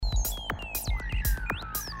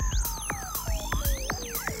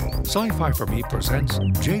Sci-Fi for Me presents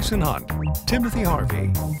Jason Hunt, Timothy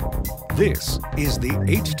Harvey. This is the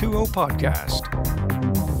H2O Podcast.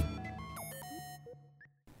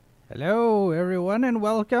 Hello, everyone, and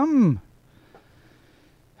welcome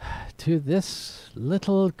to this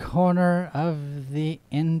little corner of the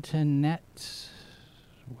internet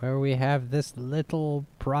where we have this little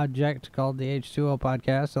project called the H2O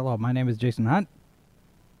Podcast. Hello, my name is Jason Hunt.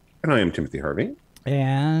 And I am Timothy Harvey.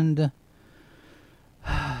 And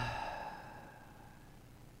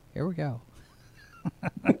here we go.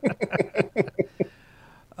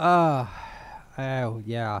 Oh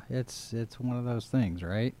yeah, it's one of those things,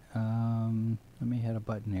 right? Let me hit a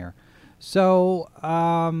button here. So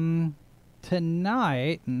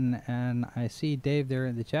tonight, and I see Dave there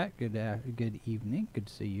in the chat. Good evening. Good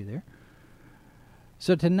to see you there.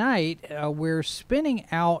 So tonight we're spinning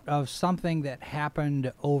out of something that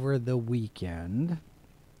happened over the weekend.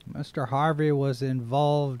 Mr. Harvey was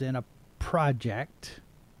involved in a project.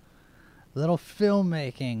 Little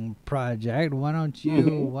filmmaking project. Why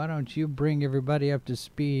don't you bring everybody up to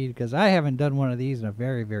speed? Because I haven't done one of these in a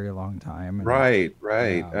very, very long time. Right.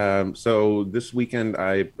 So this weekend,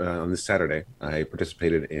 on this Saturday, I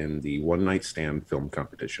participated in the One Night Stand film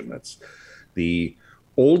competition. That's the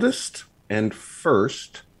oldest and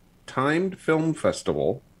first timed film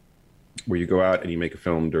festival where you go out and you make a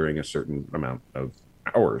film during a certain amount of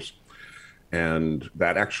hours. And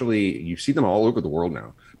that actually, you see them all over the world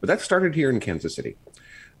now. But that started here in Kansas City.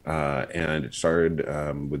 And it started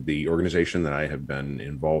with the organization that I have been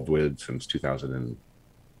involved with since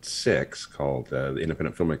 2006 called the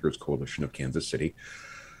Independent Filmmakers Coalition of Kansas City.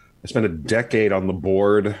 I spent a decade on the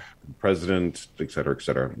board, president, et cetera, et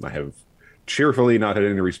cetera. I have cheerfully not had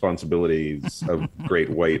any responsibilities of great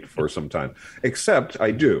weight for some time, except I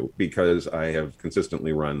do, because I have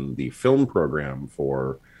consistently run the film program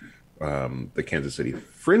for the Kansas City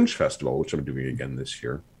Fringe Festival, which I'm doing again this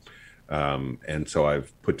year. And so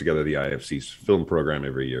I've put together the IFC's film program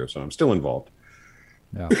every year, so I'm still involved.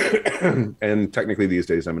 Yeah. And technically these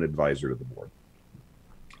days I'm an advisor to the board.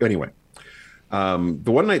 Anyway,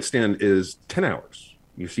 the One Night Stand is 10 hours.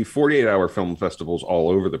 You see 48-hour film festivals all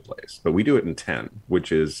over the place, but we do it in 10,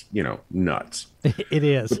 which is, nuts. It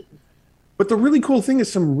is. But the really cool thing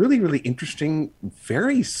is some really, really interesting,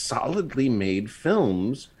 very solidly made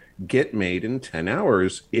films get made in 10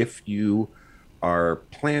 hours if you are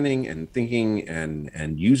planning and thinking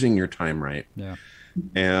and using your time right. Yeah.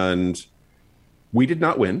 And we did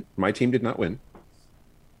not win. My team did not win.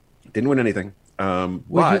 Didn't win anything.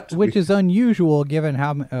 Which is unusual given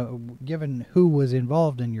given who was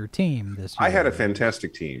involved in your team this year. I had a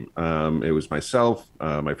fantastic team. It was myself,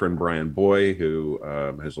 my friend Brian Boy, who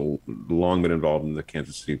has long been involved in the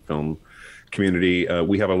Kansas City film community.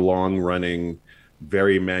 We have a long-running,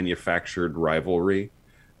 very manufactured rivalry.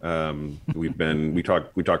 We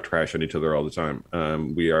talk trash on each other all the time.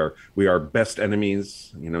 We are best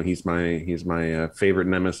enemies. He's my favorite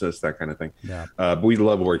nemesis, that kind of thing. Yeah. But we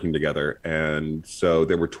love working together. And so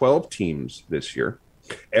there were 12 teams this year.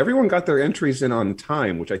 Everyone got their entries in on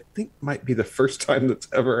time, which I think might be the first time that's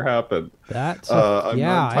ever happened. I'm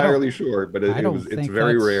not entirely sure, but it's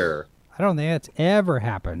very rare. I don't think that's ever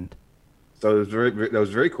happened. So that was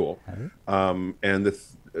very cool.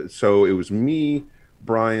 So it was me,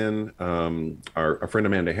 Brian, our friend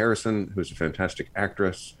Amanda Harrison, who's a fantastic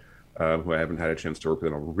actress, who I haven't had a chance to work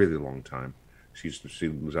with in a really long time. She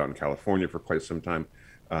was out in California for quite some time.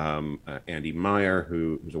 Andy Meyer,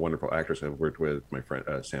 who's a wonderful actress I've worked with. My friend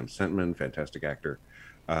Sam Sentman, fantastic actor.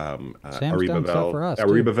 Ari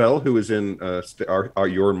Bavell, who is in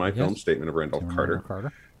your and my film, Statement of Randolph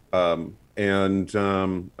Carter. And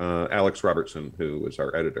Alex Robertson, who is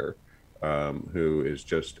our editor, who is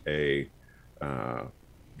just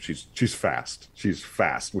she's fast. She's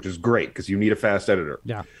fast, which is great because you need a fast editor.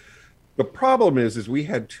 Yeah. The problem is we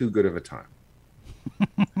had too good of a time.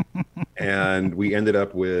 And we ended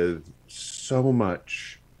up with so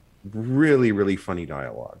much really, really funny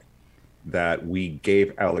dialogue that we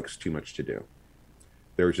gave Alex too much to do.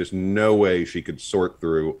 There was just no way she could sort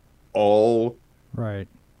through all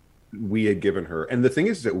we had given her. And the thing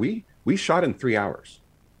is that we shot in 3 hours.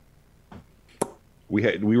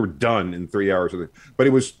 We were done in 3 hours, but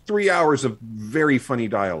it was 3 hours of very funny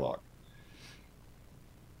dialogue.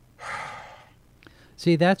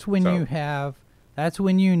 See, that's when you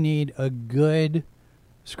need a good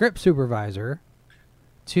script supervisor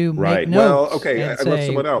to make notes. Well, okay, I left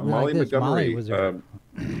someone out. Molly Montgomery. Left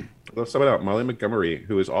someone out. Molly Montgomery,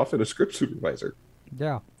 who is often a script supervisor.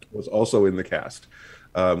 Yeah. Was also in the cast.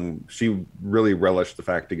 She really relished the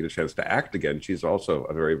fact to get a chance to act again. She's also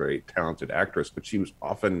a very, very talented actress, but she was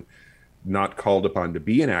often not called upon to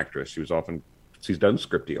be an actress. She's done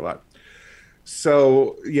scripty a lot.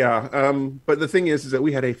 So yeah, but the thing is that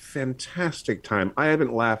we had a fantastic time. I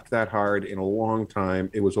haven't laughed that hard in a long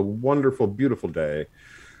time. It was a wonderful, beautiful day.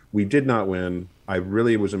 We did not win. I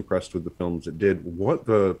really was impressed with the films that did. What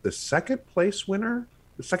the second place winner?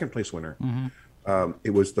 The second place winner.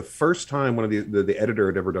 It was the first time one of the editor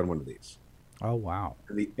had ever done one of these. Oh wow!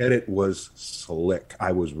 And the edit was slick.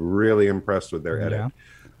 I was really impressed with their edit.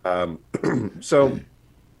 Yeah. So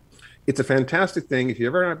it's a fantastic thing. If you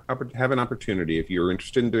ever have an opportunity, if you're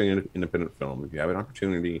interested in doing an independent film, if you have an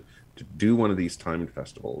opportunity to do one of these timed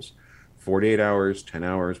festivals, 48 hours, 10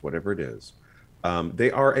 hours, whatever it is,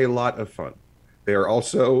 they are a lot of fun. They are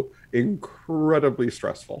also incredibly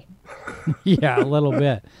stressful. Yeah, a little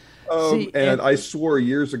bit. I swore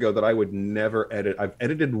years ago that I would never edit. I've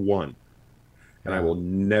edited one, and I will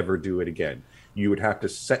never do it again. You would have to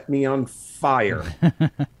set me on fire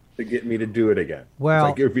to get me to do it again. Well,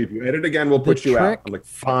 it's like, if you edit again, we'll put you out. I'm like,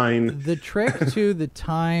 fine. The trick to the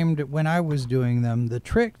timed, when I was doing them, the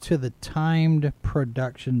trick to the timed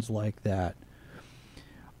productions like that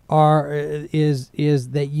is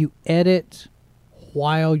that you edit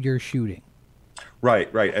while you're shooting.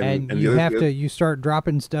 Right. And you start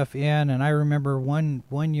dropping stuff in. And I remember one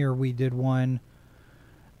year we did one,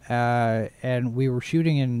 and we were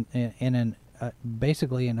shooting in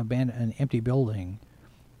basically an empty building.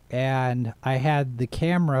 And I had the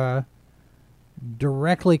camera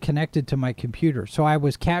directly connected to my computer, so I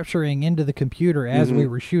was capturing into the computer as we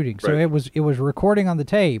were shooting. So it was recording on the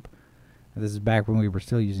tape. This is back when we were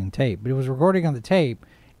still using tape, but it was recording on the tape,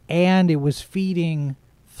 and it was feeding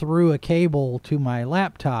through a cable to my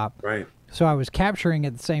laptop. Right. So I was capturing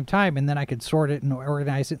at the same time, and then I could sort it and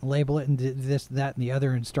organize it and label it and do this, that, and the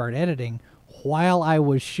other, and start editing while I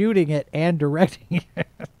was shooting it and directing it.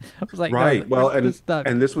 I was like, right. No, well,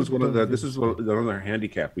 and this was another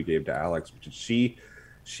handicap we gave to Alex, which is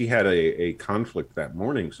she had a conflict that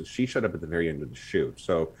morning, so she showed up at the very end of the shoot.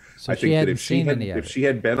 So I think that if she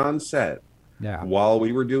had been on set while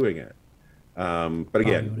we were doing it, but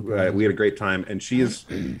again, we had a great time, and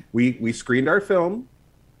we screened our film.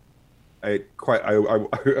 I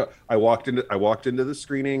walked into the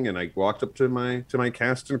screening, and I walked up to my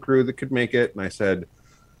cast and crew that could make it, and I said,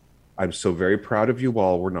 "I'm so very proud of you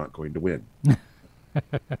all. We're not going to win,"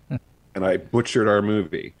 and I butchered our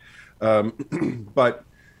movie. But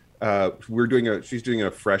she's doing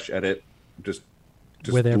a fresh edit, just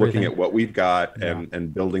looking at what we've got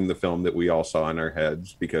and building the film that we all saw in our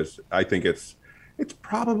heads, because I think it's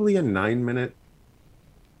probably a 9-minute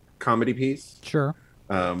comedy piece. Sure.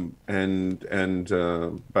 But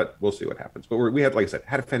we'll see what happens. But we had, like I said,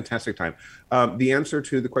 had a fantastic time. The answer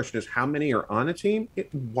to the question is how many are on a team?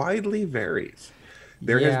 It widely varies.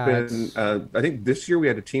 There has been, I think this year we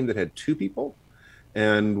had a team that had 2 people,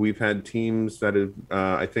 and we've had teams that have,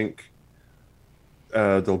 I think,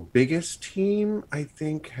 the biggest team, I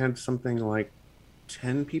think, had something like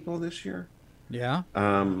 10 people this year. Yeah.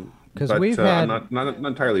 Because we've had, I'm not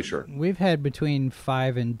entirely sure. We've had between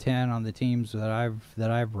 5 and 10 on the teams that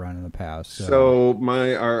I've run in the past. So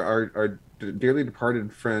our dearly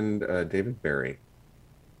departed friend David Barry,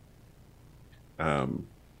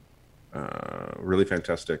 really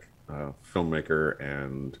fantastic filmmaker,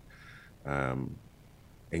 and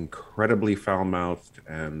incredibly foul-mouthed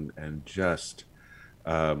and just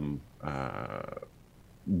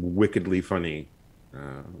wickedly funny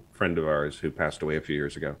friend of ours who passed away a few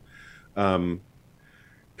years ago.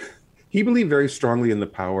 He believed very strongly in the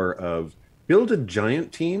power of build a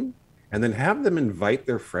giant team and then have them invite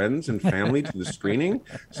their friends and family to the screening,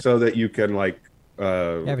 so that you can have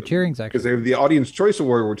a cheering section, because they have the Audience Choice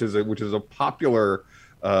Award, which is a popular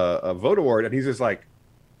vote award, and he's just like,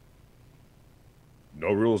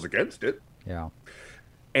 no rules against it. Yeah.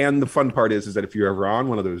 And the fun part is that if you're ever on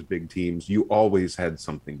one of those big teams, you always had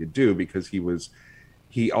something to do, because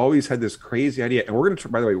he always had this crazy idea. And we're going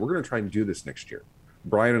to try and do this next year.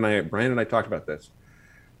 Brian and I talked about this.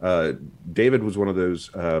 David was one of those,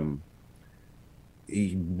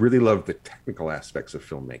 he really loved the technical aspects of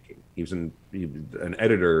filmmaking. He was an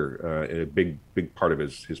editor, and a big part of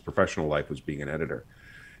his professional life was being an editor.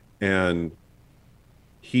 And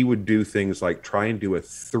he would do things like try and do a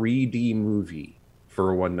 3D movie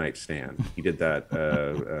for a one night stand. He did that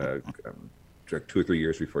 2 or 3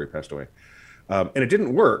 years before he passed away. And it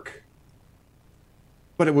didn't work,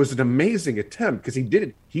 but it was an amazing attempt, because he did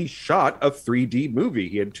it. He shot a 3D movie.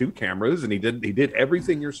 He had 2 cameras, and he did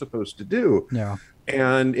everything you're supposed to do. Yeah.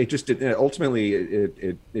 And it just did. Ultimately,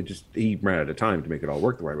 he ran out of time to make it all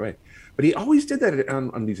work the right way. But he always did that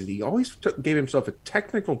on these. He always gave himself a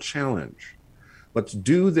technical challenge Let's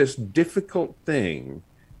do this difficult thing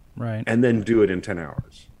Right. and then do it in 10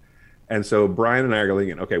 hours. And so Brian and I are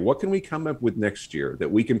thinking, okay, what can we come up with next year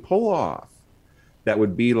that we can pull off that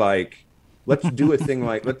would be like, let's do a thing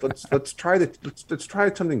like let's try let's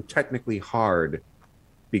try something technically hard,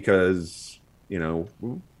 because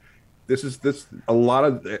this a lot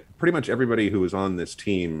of pretty much everybody who was on this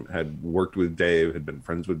team had worked with Dave, had been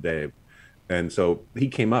friends with Dave. And so he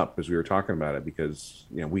came up as we were talking about it, because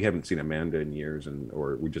we haven't seen Amanda in years,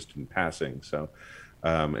 or we just in passing. So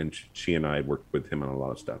and she and I worked with him on a lot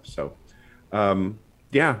of stuff. So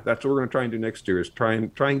yeah, that's what we're going to try and do next year, is try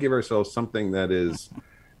and give ourselves something that is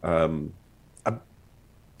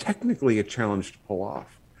technically a challenge to pull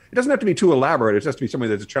off. It doesn't have to be too elaborate. It has to be something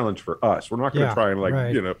that's a challenge for us. We're not going to try and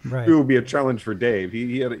right. it would be a challenge for Dave.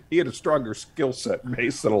 He had a stronger skill set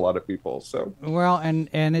base than a lot of people. So well, and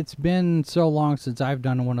it's been so long since I've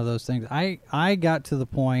done one of those things. I got to the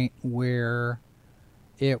point where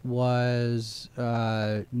it was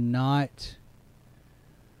not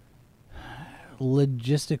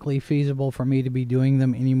logistically feasible for me to be doing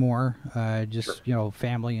them anymore. Just sure.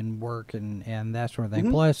 Family and work and that sort of thing.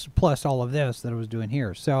 Plus all of this that I was doing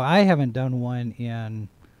here. So I haven't done one in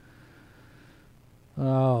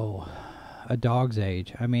a dog's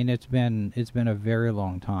age. I mean, it's been a very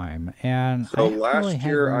long time. And so last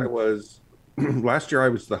year I was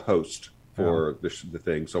the host for the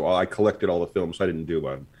thing. So I collected all the films. So I didn't do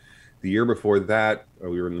one. The year before that,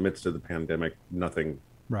 we were in the midst of the pandemic. Nothing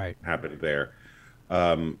happened there.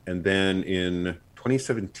 And then in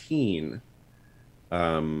 2017,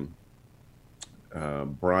 Brian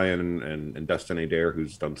and Dustin Adair,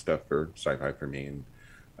 who's done stuff for Sci-Fi for me,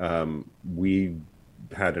 and we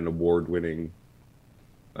had an award-winning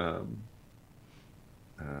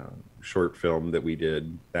short film that we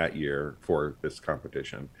did that year for this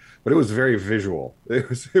competition. But it was very visual.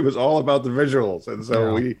 It was all about the visuals, and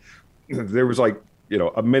so there was like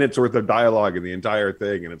a minute's worth of dialogue in the entire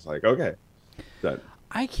thing, and it's like, okay.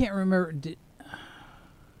 I can't remember.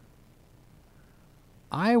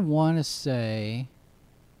 I want to say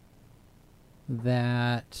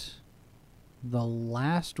that the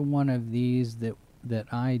last one of these that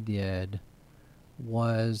I did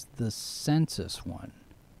was the census one.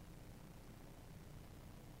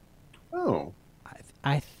 Oh.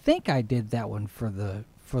 I think I did that one for the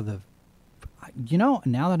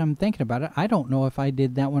now that I'm thinking about it, I don't know if I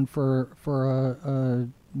did that one for a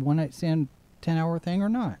one night stand 10-hour thing or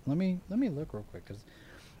not. Let me look real quick, because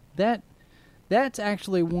that's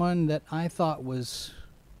actually one that I thought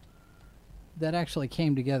that actually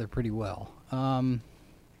came together pretty well. I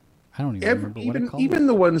don't even remember what it called. Even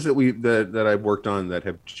the ones that I've worked on that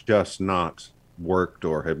have just not worked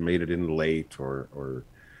or have made it in late, or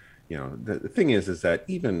the thing is that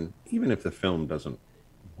even if the film doesn't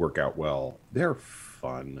work out well, they're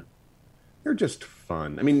fun. They're just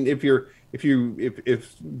fun. I mean, if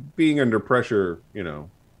being under pressure,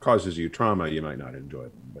 causes you trauma, you might not enjoy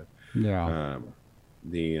them. But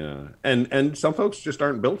and some folks just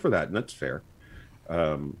aren't built for that, and that's fair.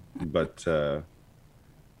 But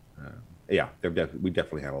yeah, we've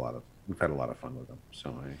had a lot of fun with them.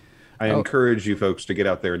 So I encourage you folks to get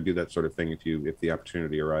out there and do that sort of thing. If the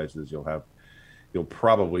opportunity arises, you'll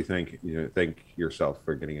probably thank yourself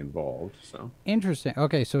for getting involved. So interesting.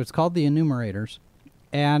 Okay, so it's called The Enumerators,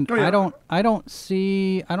 and I don't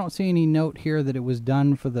see any note here that it was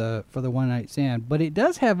done for the one night stand, but it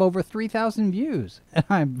does have over 3,000 views, and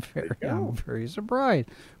I'm very surprised.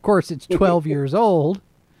 Of course, it's 12 years old,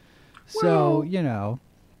 so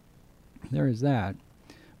there is that.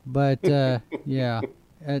 But yeah,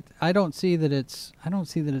 I don't see that it's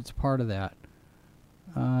part of that.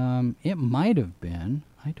 It might have been.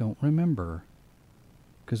 I don't remember,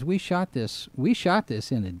 because we shot this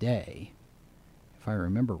in a day, if I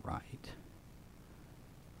remember right.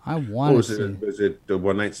 I want to see. Was it the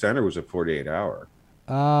one night stand, or was it 48 hour?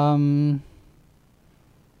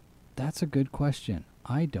 That's a good question.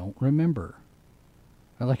 I don't remember.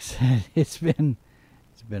 Like I said, it's been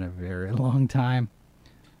a very long time.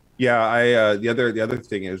 Yeah, the other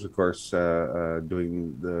thing is, of course,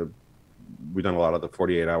 we've done a lot of the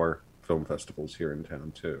 48-hour film festivals here in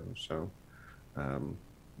town too. So,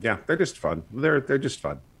 yeah, they're just fun. They're just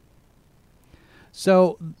fun.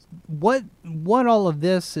 So, what all of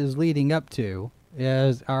this is leading up to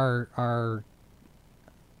is our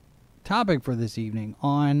topic for this evening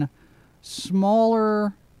on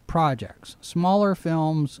smaller projects, smaller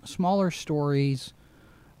films, smaller stories.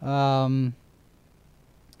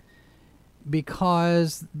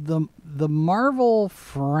 Because the Marvel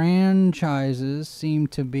franchises seem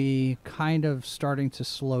to be kind of starting to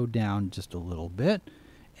slow down just a little bit,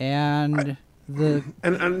 and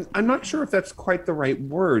And I'm not sure if that's quite the right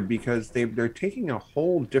word, because they're taking a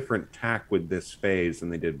whole different tack with this phase than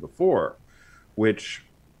they did before, which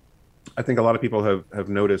I think a lot of people have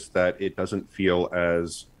noticed that it doesn't feel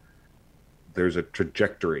as there's a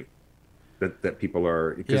trajectory that people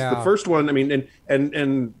are, because the first one, I mean,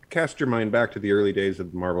 and cast your mind back to the early days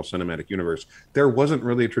of the Marvel Cinematic Universe, there wasn't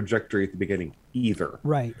really a trajectory at the beginning either.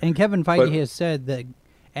 Right. And Kevin Feige has said that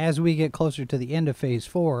as we get closer to the end of Phase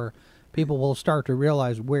 4, people will start to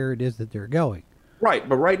realize where it is that they're going. Right,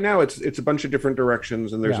 but right now it's a bunch of different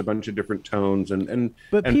directions, and there's a bunch of different tones, and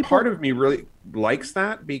people, part of me really likes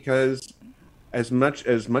that, because as much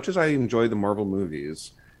as I enjoy the Marvel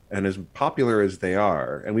movies, and as popular as they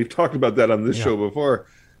are, and we've talked about that on this show before,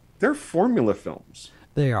 they're formula films.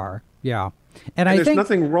 They are, yeah. And I think there's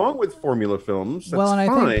nothing wrong with formula films. That's I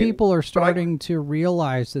fine, think people are starting to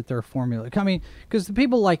realize that they're formula. I mean, because the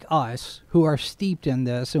people like us who are steeped in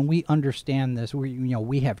this and we understand this,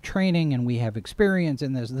 we have training and we have experience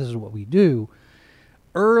in this. This is what we do.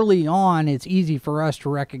 Early on, it's easy for us to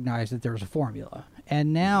recognize that there's a formula.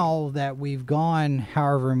 And now that we've gone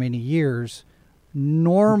however many years,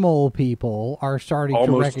 normal people are starting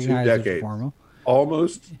to recognize the formula.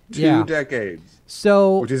 Almost two decades.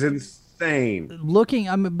 So, which is insane.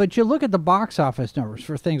 But you look at the box office numbers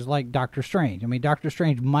for things like Doctor Strange. I mean, Doctor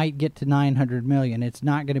Strange might get to $900 million. It's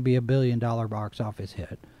not going to be $1 billion box office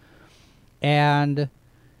hit. And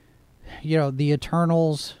the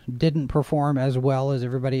Eternals didn't perform as well as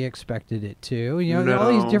everybody expected it to.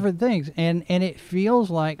 All these different things. And it feels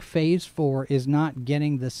like Phase 4 is not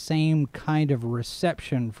getting the same kind of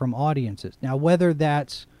reception from audiences. Now, whether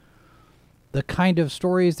that's the kind of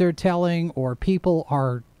stories they're telling, or people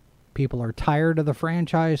are tired of the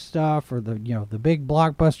franchise stuff, or the big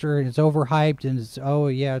blockbuster and it's overhyped and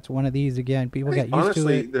it's one of these again. People get used to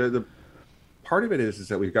it. The part of it is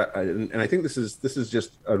that we've got, and I think this is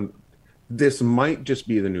just this might just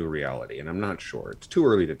be the new reality, and I'm not sure. It's too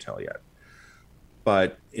early to tell yet.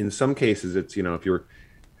 But in some cases, it's if you're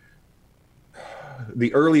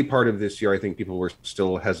the early part of this year, I think people were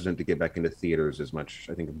still hesitant to get back into theaters as much.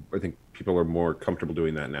 I think people are more comfortable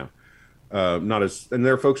doing that now. And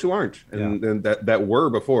there are folks who aren't, and that were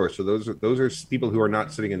before. So those are people who are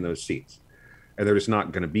not sitting in those seats, and they're just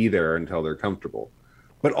not going to be there until they're comfortable.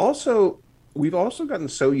 But also, we've also gotten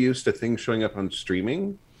so used to things showing up on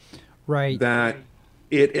streaming, right, that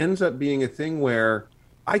it ends up being a thing where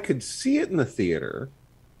I could see it in the theater,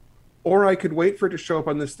 or I could wait for it to show up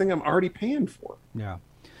on this thing I'm already paying for. Yeah.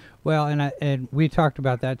 Well, and we talked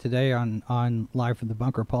about that today on Live from the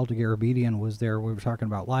Bunker. Paul Garabedian was there. We were talking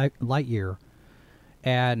about Lightyear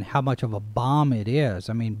and how much of a bomb it is.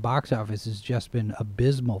 I mean, box office has just been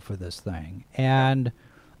abysmal for this thing, and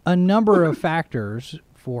a number of factors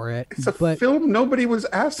for it. It's a film nobody was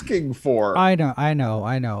asking for. I know,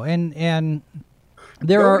 and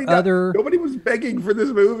nobody was begging for this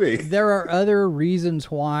movie. There are other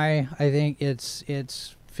reasons why I think it's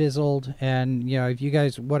fizzled, and if you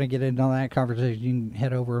guys want to get into that conversation, you can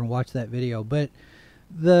head over and watch that video. But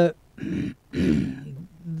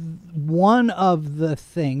one of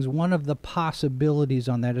the possibilities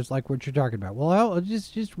on that is like what you're talking about. Well,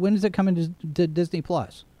 just when does it come into Disney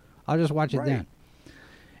Plus? I'll just watch it then.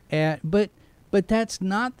 But that's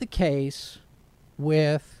not the case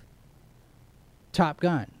with Top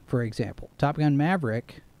Gun, for example. Top Gun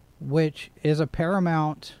Maverick, which is a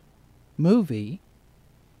Paramount movie.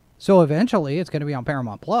 So eventually it's going to be on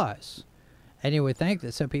Paramount Plus. And you would think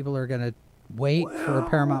that some people are going to wait for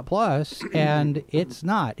Paramount Plus, and it's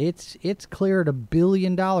not. It's cleared $1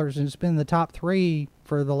 billion and it's been in the top 3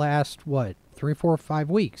 for the last, 3, 4, 5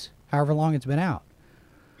 weeks, however long it's been out.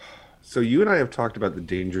 So you and I have talked about the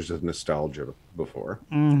dangers of nostalgia before.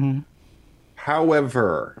 Mm-hmm.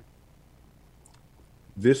 However,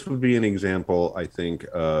 this would be an example, I think,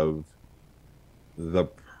 of the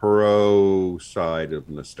pro side of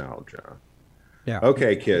nostalgia. Yeah.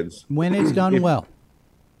 Okay, kids. When it's done well.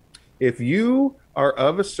 If you are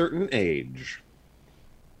of a certain age,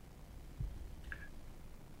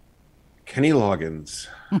 Kenny Loggins,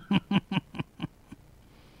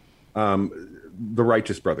 the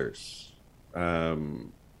Righteous Brothers. Well,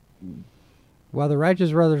 the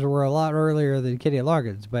Righteous Brothers were a lot earlier than Kenny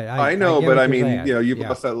Loggins, but I know, but I mean, you've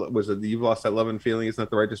lost that. You've lost that love and feeling? Isn't that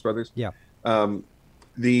the Righteous Brothers? Yeah. Well,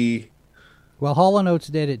 Hall & Oates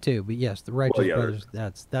did it too, but yes, the Righteous Brothers.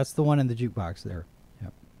 That's the one in the jukebox there.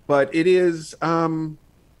 Yep. But it is.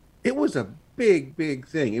 It was a big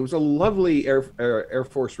thing. It was a lovely Air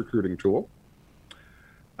Force recruiting tool.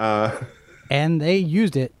 And they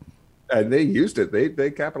used it.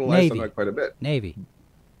 They capitalized Navy. on that quite a bit. Navy,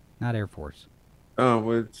 not Air Force.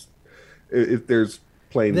 Oh, if there's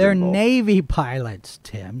planes They're involved. Navy pilots,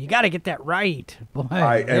 Tim. You got to get that right. Boy,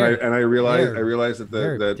 I realize that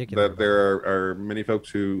very particular that there are many folks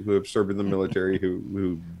who have served in the military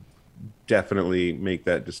who definitely make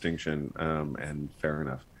that distinction, and fair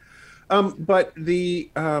enough. But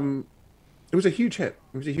it was a huge hit.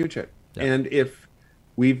 It was a huge hit, Yeah. and if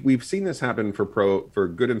we've seen this happen for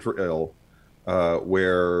good and for ill,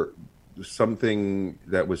 where something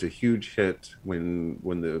that was a huge hit when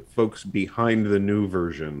the folks behind the new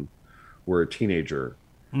version were a teenager,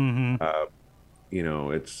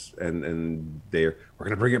 it's and we're going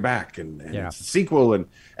to bring it back, and Yeah. it's a sequel, and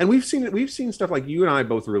we've seen stuff like you and I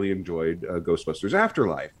both really enjoyed Ghostbusters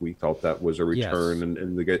Afterlife. We thought that was a return, Yes.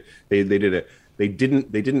 and they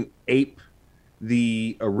didn't ape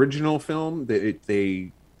the original film.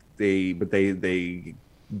 They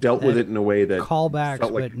dealt with it in a way that Callbacks,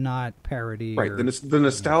 felt like, but not parody. right. Or, The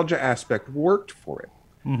nostalgia aspect worked for it.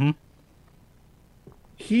 Mhm.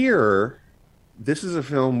 Here, this is a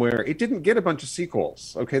film where it didn't get a bunch of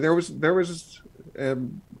sequels. Okay, there was there was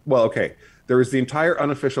the entire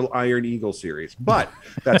unofficial Iron Eagle series, but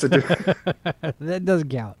that's a different. that doesn't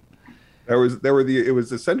count. It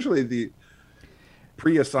was essentially the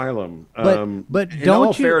pre-Asylum. But in don't all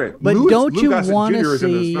you? fairness, But Lou don't you Gossett want Jr. to is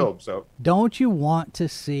in this see? film, so Don't you want to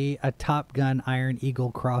see a Top Gun Iron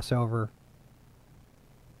Eagle crossover?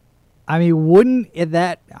 I mean, wouldn't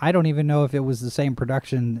that? I don't even know if it was the same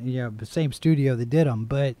production, the same studio that did them,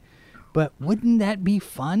 but wouldn't that be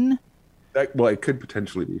fun? it could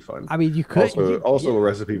potentially be fun. I mean, you could also a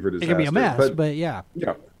recipe for It disaster. could be a mess, but yeah.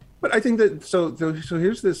 Yeah, but I think that so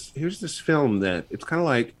here's this film that it's kind of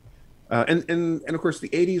like, and of course the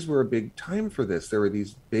 '80s were a big time for this. There were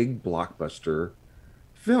these big blockbuster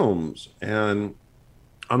films, and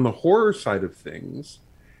on the horror side of things,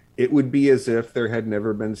 it would be as if there had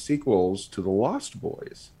never been sequels to The Lost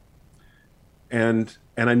Boys. And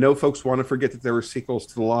I know folks want to forget that there were sequels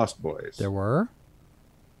to The Lost Boys. There were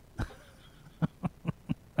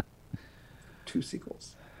 2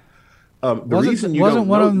 sequels. Reason you wasn't don't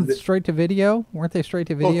one know of them that- straight to video? Weren't they straight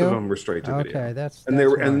to both video? of them were straight to video. Okay, that's and they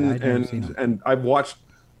were why I didn't see them. and I've watched.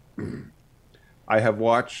 I have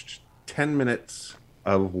watched 10 minutes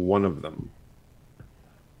of one of them,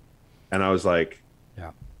 and I was like,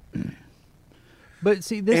 Yeah. But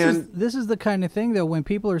see, this is the kind of thing though when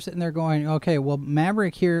people are sitting there going, okay, well,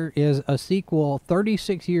 Maverick here is a sequel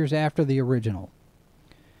 36 years after the original,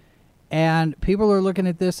 and people are looking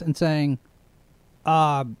at this and saying,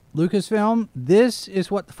 Lucasfilm, this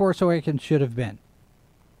is what The Force Awakens should have been.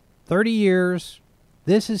 30 years.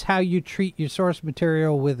 This is how you treat your source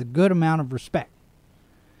material with a good amount of respect.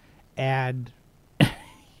 And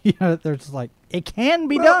there's like it can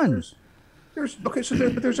be done.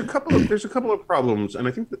 There's a couple of problems, and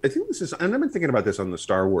I think this is, and I've been thinking about this on the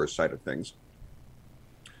Star Wars side of things.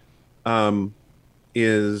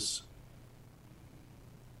 Is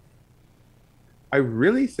I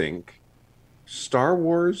really think Star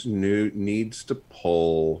Wars needs to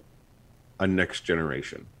pull a Next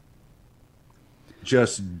Generation.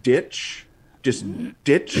 Just ditch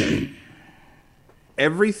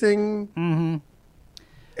everything,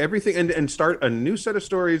 everything, and start a new set of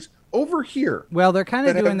stories over here. Well, they're kind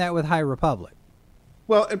of that doing have- that with High Republic.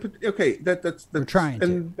 Well, okay, that's We're trying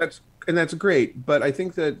and that's great, but I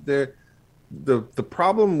think that the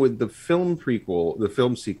problem with the film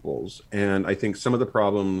sequels, and I think some of the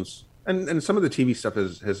problems, and some of the TV stuff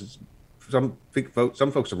has some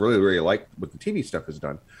folks have really liked what the TV stuff has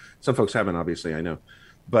done. Some folks haven't, obviously, I know,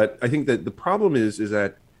 but I think that the problem is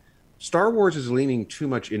that Star Wars is leaning too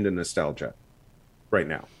much into nostalgia right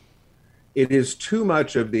now. It is too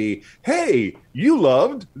much of the, hey, you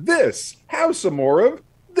loved this, have some more of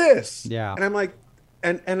this. Yeah. And I'm like,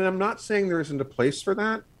 and I'm not saying there isn't a place for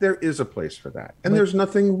that. There is a place for that. And there's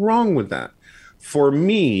nothing wrong with that. For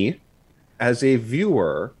me, as a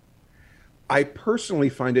viewer, I personally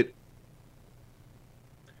find it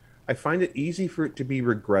easy for it to be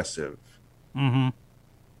regressive. Mm-hmm.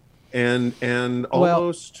 And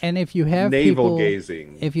almost and if you have navel people,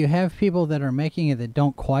 gazing. if you have people that are making it that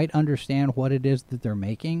don't quite understand what it is that they're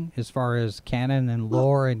making, as far as canon and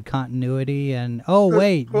lore and continuity, and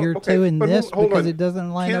wait, you're okay, doing but this hold because on. it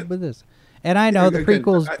doesn't line Can't- up with this. And I know the Again,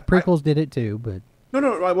 prequels did it too, but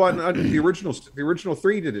the original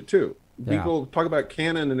 3 did it too. Yeah. People talk about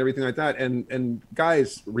canon and everything like that, and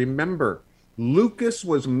guys, remember, Lucas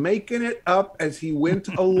was making it up as he went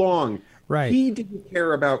along. Right. He didn't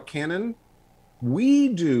care about canon. We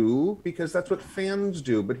do, because that's what fans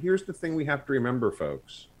do. But here's the thing we have to remember,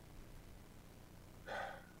 folks.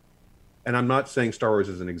 And I'm not saying Star Wars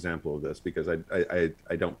is an example of this, because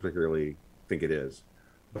I don't particularly think it is.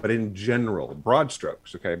 but in general, broad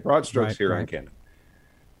strokes, okay? Broad strokes here on canon.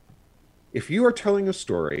 If you are telling a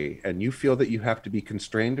story and you feel that you have to be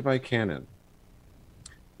constrained by canon,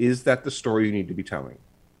 is that the story you need to be telling?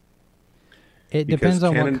 It depends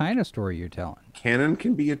on what kind of story you're telling. Canon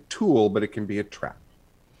can be a tool, but it can be a trap.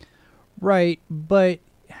 Right, but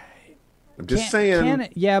I'm just saying.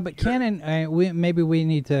 Canon. Maybe we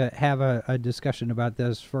need to have a discussion about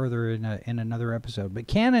this further in another episode. But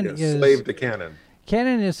canon is slave to canon.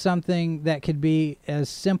 Canon is something that could be as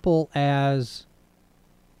simple as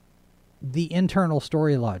the internal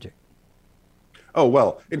story logic. Oh,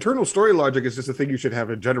 well, internal story logic is just a thing you should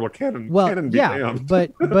have in general canon. Well, canon yeah,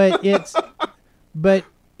 but it's but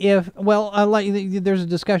if there's a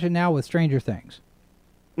discussion now with Stranger Things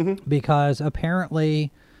because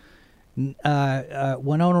apparently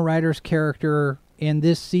Winona Ryder's character in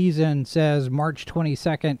this season says March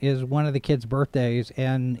 22nd is one of the kids' birthdays,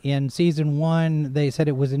 and in season 1 they said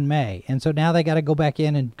it was in May, and so now they got to go back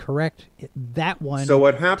in and correct that one. So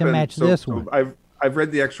what happened to match this one? I've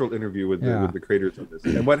read the actual interview with the creators of this,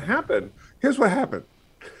 and what happened? Here's what happened: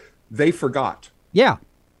 they forgot. Yeah,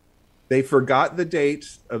 they forgot the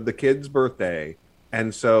date of the kid's birthday,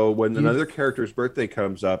 and so when another character's birthday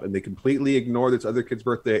comes up, and they completely ignore this other kid's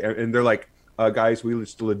birthday, and they're like, guys, we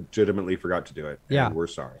just legitimately forgot to do it. Yeah, and we're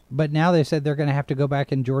sorry. But now they said they're going to have to go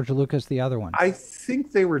back and George Lucas the other one. I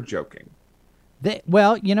think they were joking. They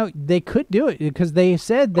could do it because they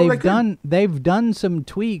said they've done some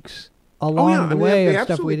tweaks along the way of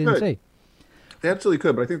stuff we didn't see. They absolutely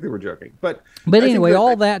could, but I think they were joking. But anyway,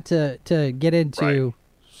 all that to get into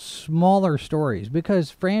smaller stories,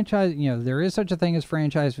 because franchise, there is such a thing as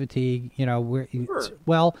franchise fatigue.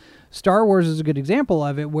 Star Wars is a good example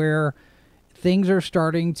of it, where things are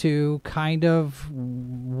starting to kind of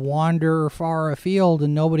wander far afield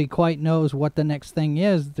and nobody quite knows what the next thing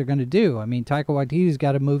is they're going to do. I mean, Taika Waititi's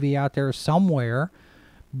got a movie out there somewhere,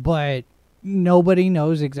 but nobody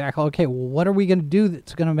knows exactly, okay, well, what are we going to do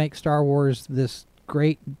that's going to make Star Wars this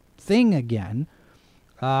great thing again?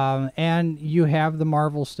 And you have the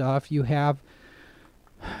Marvel stuff.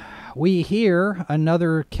 We hear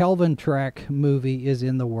another Kelvin Trek movie is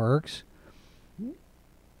in the works.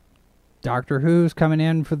 Doctor Who's coming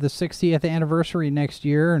in for the 60th anniversary next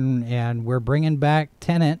year, and we're bringing back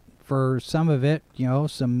Tennant for some of it,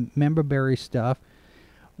 some Memberberry stuff.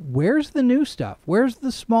 Where's the new stuff? Where's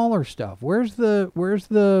the smaller stuff? Where's the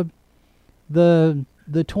 $20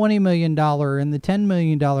 million and the $10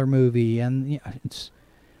 million movie? And it's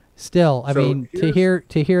still, I mean,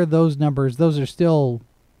 to hear those numbers, those are still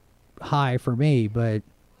high for me, but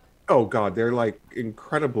oh god, they're like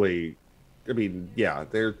incredibly, I mean, yeah,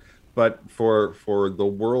 but for the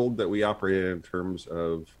world that we operate in terms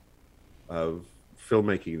of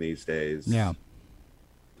filmmaking these days,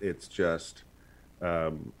 it's just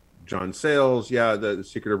John Sayles, the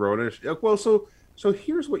Secret of Rowan. Well, so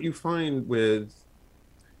here's what you find with,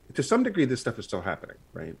 to some degree, this stuff is still happening,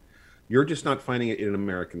 right? You're just not finding it in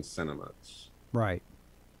American cinemas, right?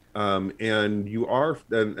 And you are,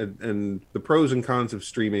 and the pros and cons of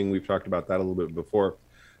streaming, we've talked about that a little bit before,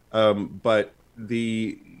 but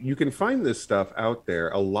you can find this stuff out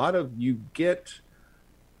there. You get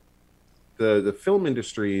the film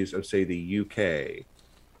industries of, say, the UK,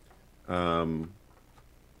 we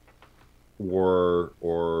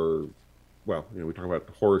talk about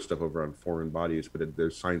horror stuff over on Foreign Bodies, but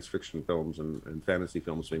there's science fiction films and fantasy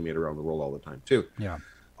films being made around the world all the time too. Yeah,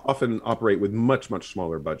 often operate with much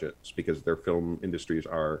smaller budgets because their film industries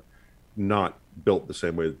are not built the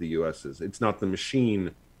same way that the U.S. is. It's not the machine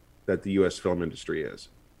that the U.S. film industry is,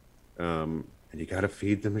 and you got to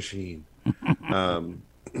feed the machine.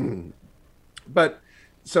 But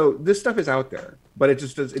so this stuff is out there, but it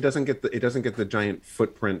doesn't get the giant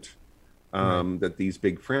footprint that these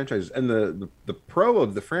big franchises, and the pro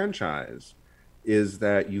of the franchise is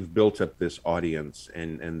that you've built up this audience,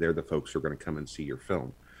 and they're the folks who are going to come and see your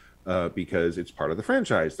film. Because it's part of the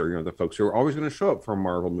franchise. They're the folks who are always going to show up for a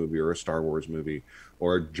Marvel movie or a Star Wars movie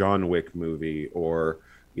or a John Wick movie or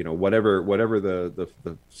whatever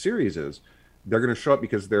the series is. They're going to show up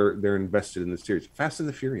because they're invested in the series. Fast and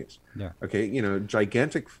the Furious. Yeah. Okay.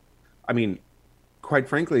 Gigantic. I mean, quite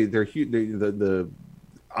frankly, they're huge.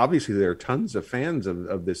 Obviously there are tons of fans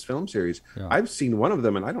of this film series. Yeah. I've seen one of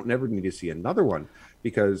them, and I don't never need to see another one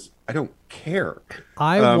because I don't care.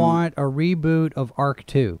 I want a reboot of Arc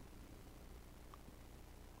 2.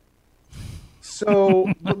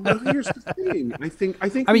 So, but here's the thing.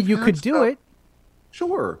 I mean, you could do it.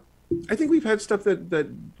 Sure. I think we've had stuff that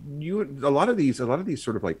a lot of these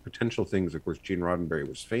sort of like potential things. Of course, Gene Roddenberry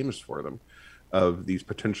was famous for them. of these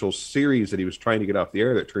potential series that he was trying to get off the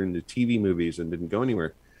air that turned into TV movies and didn't go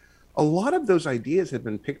anywhere. A lot of those ideas have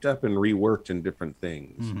been picked up and reworked in different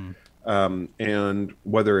things. And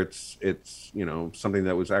whether it's something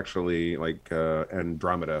that was actually like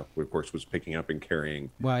Andromeda, of course, was picking up and carrying.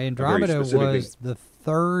 Well, Andromeda was the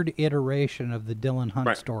third iteration of the Dylan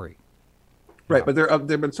Hunt story. Right, but there've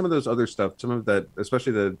been some of those other stuff, some of that,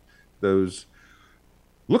 especially those.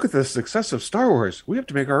 Look at the success of Star Wars. We have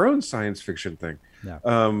to make our own science fiction thing. Yeah.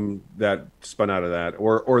 That spun out of that,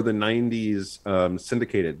 or the '90s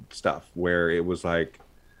syndicated stuff where it was like,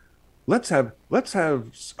 let's have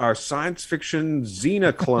our science fiction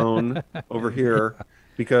Xena clone over here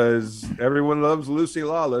because everyone loves Lucy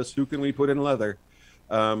Lawless. Who can we put in leather?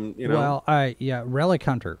 Well, Relic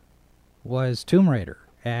Hunter was Tomb Raider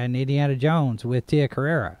and Indiana Jones with Tia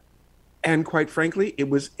Carrere. And quite frankly, it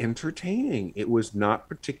was entertaining. It was not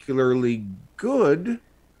particularly good,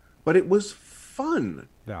 but it was fun.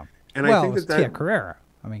 Yeah. And I think that Tia Carrere.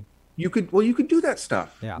 I mean, you could do that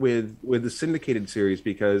stuff with the syndicated series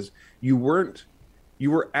because you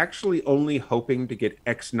were actually only hoping to get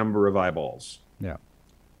X number of eyeballs. Yeah.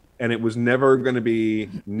 And it was never going to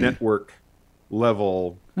be network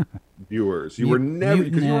level viewers. You were never,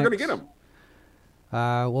 because you were going to get them.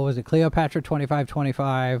 What was it? Cleopatra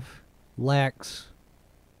 2525. Lex.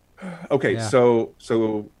 Okay, so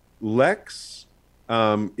Lex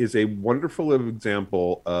is a wonderful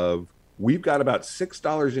example of we've got about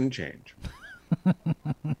 $6 in change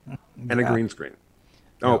and a green screen.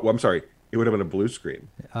 Oh, well, I'm sorry, it would have been a blue screen.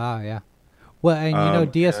 Yeah. Well,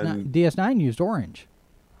 and DS9 used orange.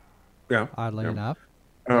 Yeah, oddly enough.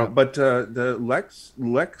 But the Lex,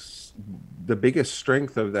 the biggest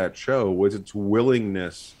strength of that show was its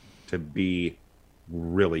willingness to be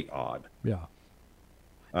really odd. Yeah.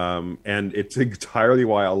 And it's entirely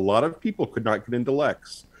why a lot of people could not get into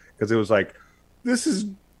Lex, because it was like, this is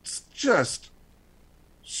just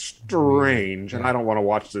strange, and I don't want to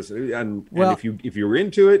watch this. And if you were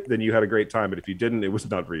into it, then you had a great time. But if you didn't, it was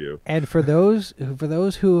not for you. And for those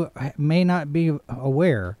who may not be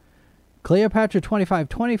aware, Cleopatra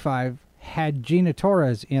 2525 had Gina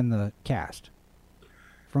Torres in the cast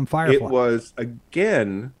from Firefly. It was,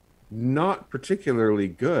 again, not particularly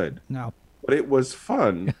good. No, but it was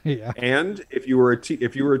fun. Yeah. And if you were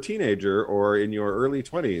a teenager or in your early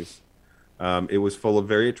 20s, it was full of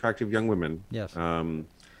very attractive young women. Yes.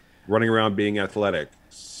 Running around being athletic.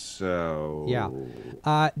 So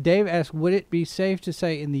yeah. Dave asks, would it be safe to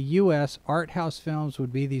say in the U.S. art house films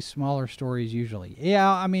would be these smaller stories usually? Yeah,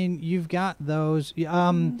 I mean you've got those.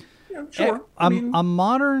 Yeah, sure. A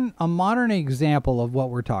modern example of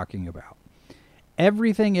what we're talking about.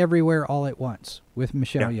 Everything Everywhere All at Once with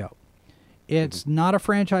Michelle Yeoh. It's not a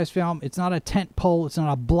franchise film. It's not a tent pole. It's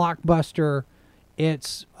not a blockbuster.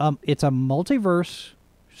 It's a multiverse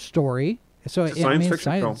story. So it's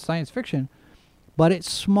science fiction, but it's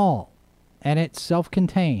small, and it's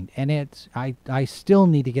self-contained, and I still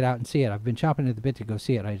need to get out and see it. I've been chomping at the bit to go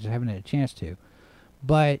see it. I just haven't had a chance to,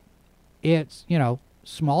 but it's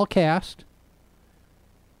small cast.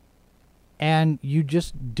 And you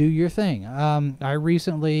just do your thing. I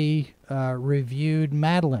recently reviewed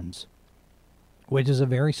Madeline's, which is a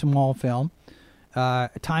very small film, a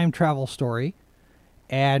time travel story.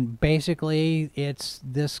 And basically, it's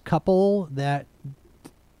this couple that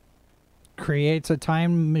creates a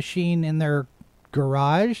time machine in their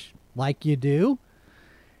garage, like you do.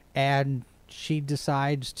 And she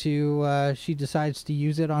decides to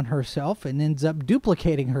use it on herself and ends up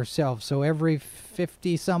duplicating herself. So every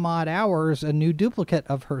 50 some odd hours, a new duplicate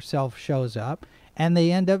of herself shows up, and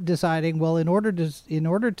they end up deciding, well, in order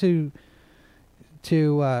to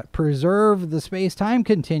preserve the space-time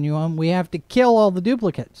continuum, we have to kill all the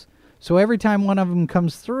duplicates. So every time one of them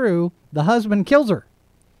comes through, the husband kills her.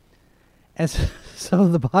 And so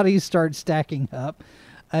the bodies start stacking up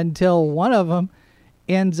until one of them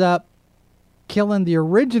ends up killing the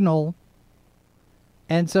original,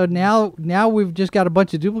 and so now we've just got a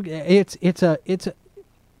bunch of duplicates. It's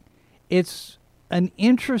an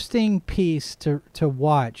interesting piece to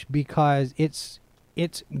watch because it's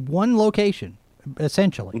one location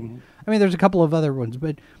essentially. Mm-hmm. I mean, there's a couple of other ones,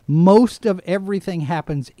 but most of everything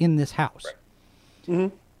happens in this house. Right.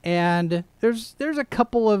 Mm-hmm. And there's a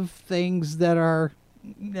couple of things that are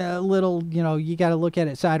a little, you got to look at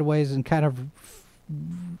it sideways and kind of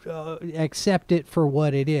accept it for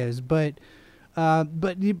what it is, but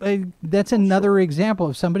that's another example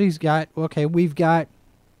of somebody's got, okay, we've got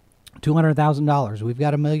 $200,000, we've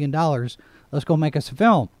got $1 million, let's go make us a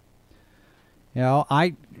film.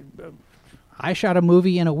 I shot a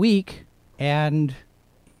movie in a week, and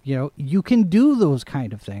you can do those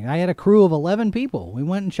kind of things. I had a crew of 11 people. We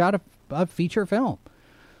went and shot a feature film.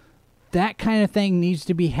 That kind of thing needs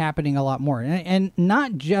to be happening a lot more. And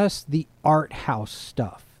not just the art house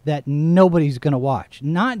stuff that nobody's going to watch.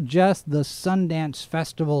 Not just the Sundance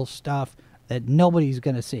Festival stuff that nobody's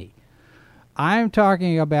going to see. I'm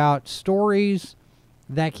talking about stories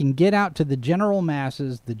that can get out to the general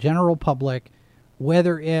masses, the general public,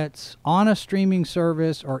 whether it's on a streaming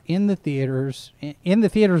service or in the theaters. In the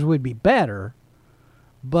theaters would be better,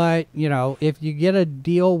 but, if you get a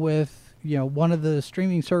deal with, one of the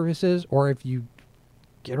streaming services, or if you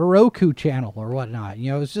get a Roku channel or whatnot,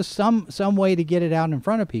 it's just some way to get it out in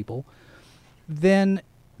front of people, then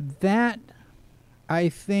that, I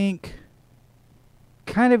think,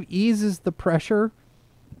 kind of eases the pressure,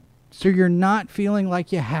 so you're not feeling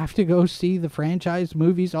like you have to go see the franchise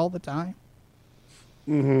movies all the time.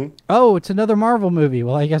 Mm-hmm. Oh, it's another Marvel movie.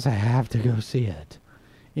 Well, I guess I have to go see it.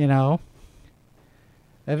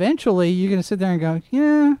 Eventually you're going to sit there and go,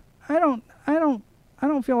 yeah, I don't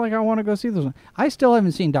feel like I want to go see this one. I still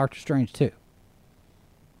haven't seen Doctor Strange 2.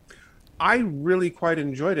 I really quite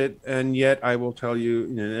enjoyed it, and yet I will tell you,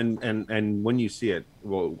 and when you see it,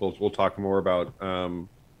 we'll talk more about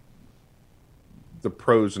the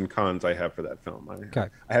pros and cons I have for that film.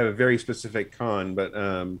 I have a very specific con, but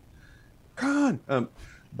I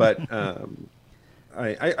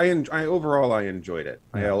overall I enjoyed it.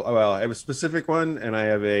 Yeah. I have a specific one, and I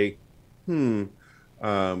have a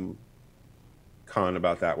con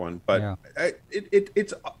about that one, but yeah.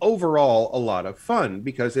 It's overall a lot of fun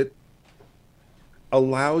because it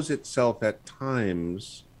allows itself at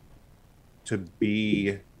times to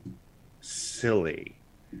be silly,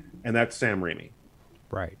 and that's Sam Raimi.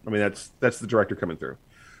 Right. I mean, that's the director coming through.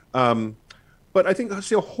 But I think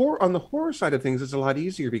on the horror side of things, it's a lot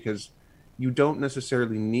easier because you don't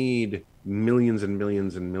necessarily need millions and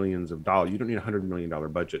millions and millions of dollars. You don't need $100 million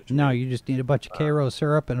budget. No, you just need a bunch of K-Ro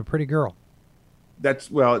syrup and a pretty girl. That's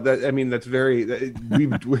very.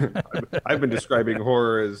 I've been describing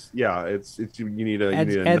horror as you need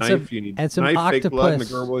a knife, you need some knife, fake blood, and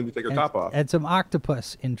octopus, a girl willing to take her top off, and some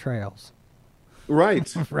octopus entrails.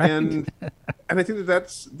 Right, right. And I think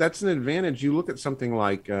that's an advantage. You look at something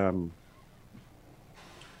like,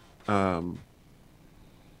 well,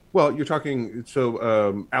 you're talking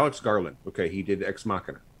Alex Garland. Okay, he did Ex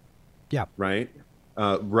Machina. Yeah. Right.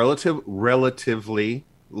 Relatively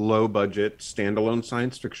low budget standalone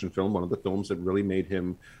science fiction film, one of the films that really made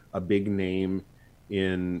him a big name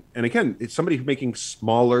and again, it's somebody making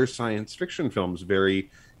smaller science fiction films, very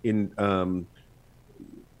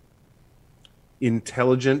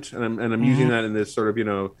intelligent, and I'm using that in this sort of,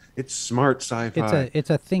 it's smart sci-fi. It's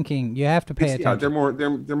a thinking, you have to pay attention. Yeah, they're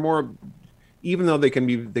more, even though they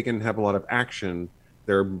can have a lot of action,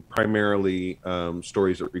 they're primarily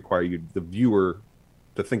stories that require the viewer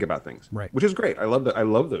to think about things, right? Which is great. I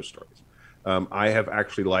love those stories. I have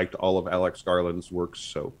actually liked all of Alex Garland's work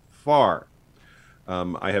so far.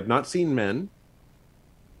 I have not seen Men,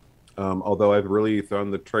 although I've really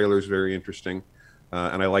found the trailers very interesting,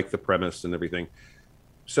 and I like the premise and everything.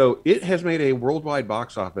 So it has made a worldwide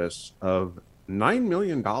box office of $9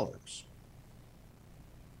 million.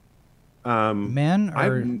 Men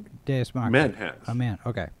or Deus Machina? Men has. A man.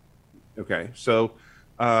 Okay. Okay. So,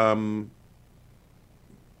 I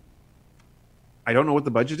don't know what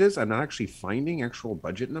the budget is. I'm not actually finding actual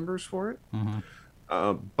budget numbers for it. Mm-hmm.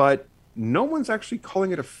 But no one's actually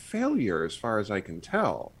calling it a failure as far as I can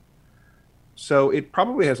tell. So it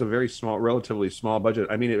probably has a relatively small budget.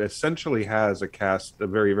 I mean, it essentially has a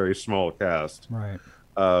very, very small cast. Right.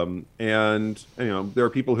 And, there are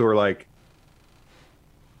people who are like,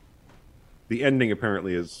 the ending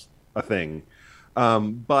apparently is a thing.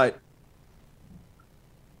 But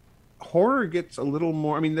horror gets a little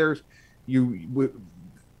more, I mean,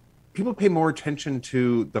 people pay more attention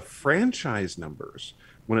to the franchise numbers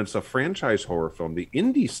when it's a franchise horror film. The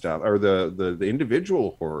indie stuff, or the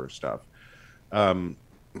individual horror stuff,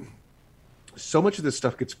 so much of this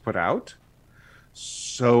stuff gets put out,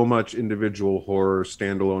 so much individual horror,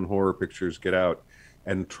 standalone horror pictures get out,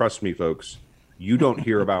 and trust me, folks, you don't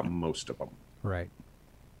hear about most of them. Right.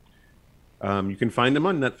 You can find them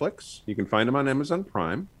on Netflix, you can find them on Amazon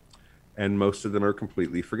Prime, and most of them are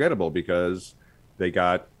completely forgettable because they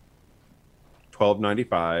got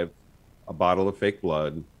 $12.95, a bottle of fake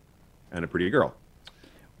blood, and a pretty girl.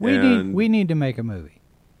 We need to make a movie.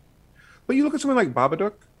 But you look at something like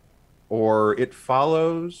Babadook, or It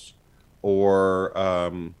Follows, or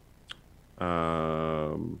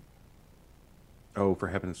for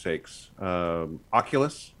heaven's sakes,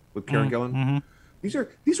 Oculus with Karen Gillan. Mm-hmm.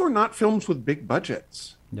 These were not films with big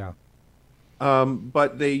budgets. Yeah.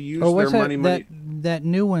 But they use Or what's their that, money. that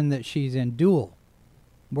new one that she's in, Duel,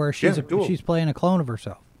 where Duel. she's playing a clone of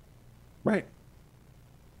herself. Right.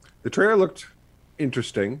 The trailer looked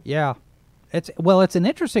interesting. Yeah, it's an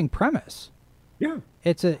interesting premise. Yeah.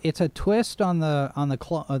 It's a twist on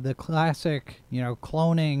the classic,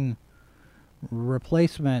 cloning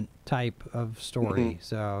replacement type of story.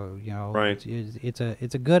 So Right. it's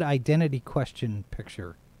a good identity question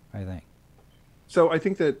picture, I think. So I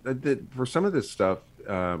think that for some of this stuff,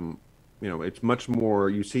 it's much more.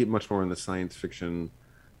 You see it much more in the science fiction,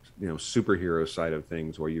 superhero side of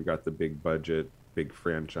things, where you've got the big budget, big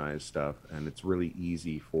franchise stuff, and it's really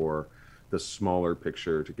easy for the smaller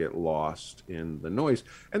picture to get lost in the noise.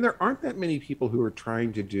 And there aren't that many people who are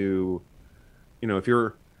trying to do, if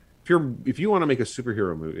you want to make a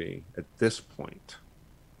superhero movie at this point,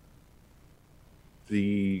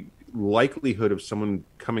 the likelihood of someone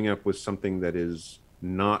coming up with something that is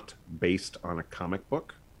not based on a comic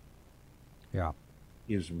book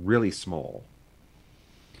is really small.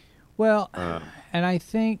 Well, and I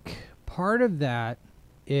think part of that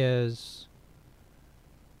is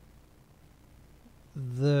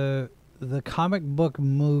the comic book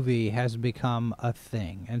movie has become a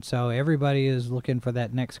thing, and so everybody is looking for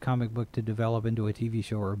that next comic book to develop into a TV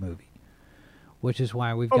show or a movie, which is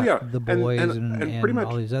why we've got The Boys and pretty much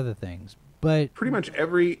all these other things. But pretty much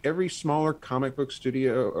every smaller comic book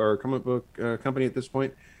studio or comic book company at this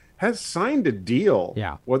point has signed a deal.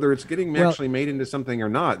 Yeah. Whether it's getting actually made into something or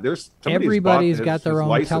not, everybody's got their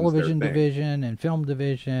own television division and film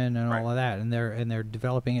division and all of that, and they're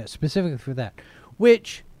developing it specifically for that.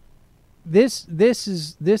 Which this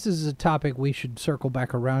is a topic we should circle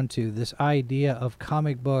back around to, this idea of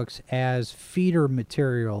comic books as feeder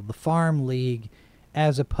material, the farm league,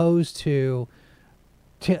 as opposed to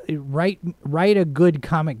write a good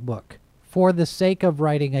comic book for the sake of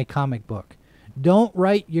writing a comic book. Don't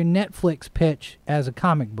write your Netflix pitch as a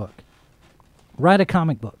comic book. Write a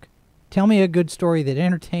comic book. Tell me a good story that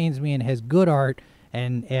entertains me and has good art,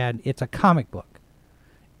 and it's a comic book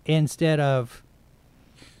instead of.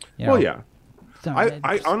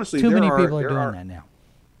 I honestly, too many people are doing that now.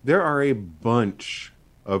 There are a bunch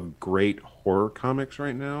of great horror comics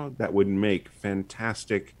right now that would make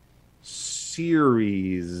fantastic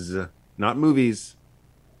series, not movies,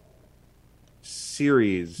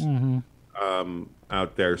 series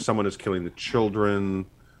out there. Someone is Killing the Children,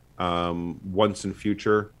 Once and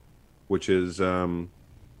Future, which is King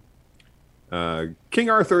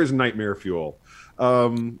Arthur is Nightmare Fuel.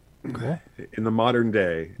 Cool. In the modern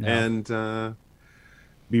day, and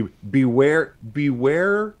beware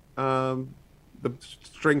the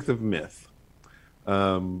strength of myth.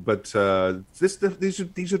 But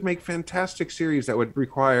these would make fantastic series that would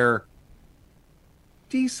require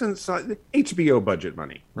decent HBO budget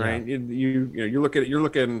money, right? Yeah. You're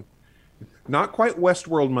looking not quite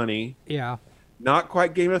Westworld money, not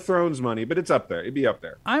quite Game of Thrones money, but it's up there. It'd be up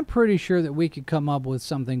there. I'm pretty sure that we could come up with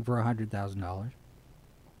something for $100,000.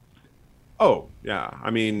 Oh, yeah. I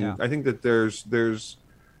mean, I think that there's...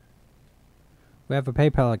 We have a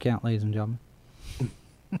PayPal account, ladies and gentlemen.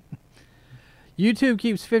 YouTube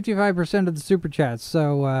keeps 55% of the super chats,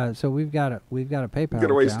 so we've got a PayPal. Got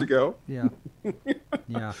a ways to go. Yeah.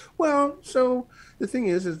 Yeah. Well, so the thing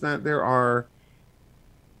is that there are,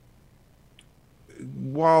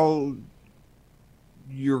 while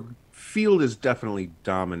your field is definitely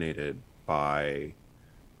dominated by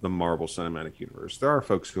the Marvel Cinematic Universe, there are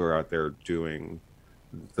folks who are out there doing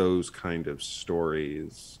those kind of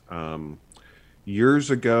stories. Years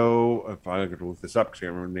ago, if I could look this up because I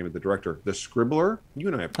can't remember the name of the director, The Scribbler. You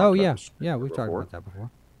and I have talked about we've talked about that before.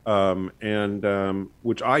 And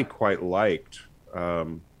which I quite liked. I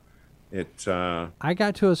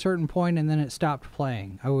got to a certain point and then it stopped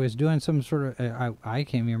playing. I was doing some sort of I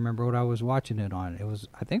can't even remember what I was watching it on.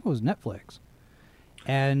 I think it was Netflix.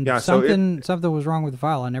 And something was wrong with the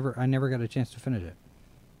file. I never got a chance to finish it.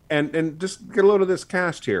 And just get a load of this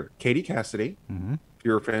cast here. Katie Cassidy. Mm-hmm. If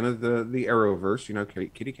you're a fan of the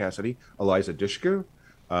Arrowverse, Katie Cassidy, Eliza Dushku,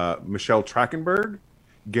 Michelle Trachtenberg,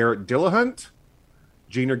 Garrett Dillahunt,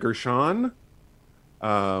 Gina Gershon,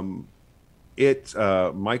 Michael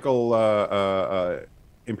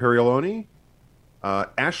Imperioloni,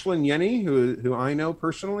 Ashlyn Yenny, who I know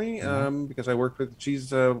personally because I worked with.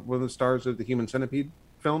 She's one of the stars of the Human Centipede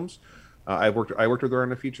films. I worked with her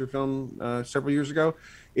on a feature film several years ago.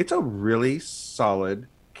 It's a really solid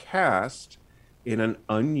cast in an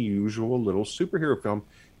unusual little superhero film.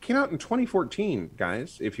 Came out in 2014,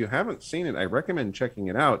 guys. If you haven't seen it, I recommend checking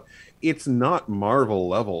it out. It's not Marvel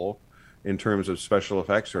level in terms of special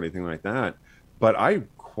effects or anything like that, but I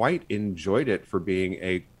quite enjoyed it for being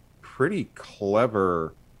a pretty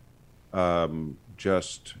clever,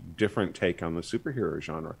 just different take on the superhero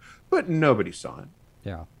genre, but nobody saw it.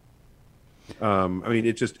 Yeah. I mean,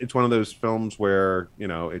 it's one of those films where, you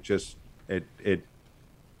know, it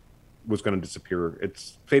was going to disappear.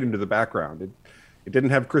 It's fade into the background. It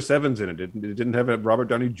didn't have Chris Evans in it. It didn't have Robert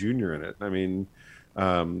Downey Jr. in it. I mean,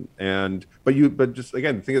 but just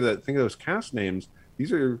again, think of those cast names.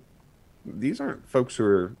 These aren't folks who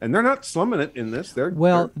are, and they're not slumming it in this. They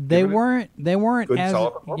weren't good, as,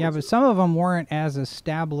 solid yeah, but some of them weren't as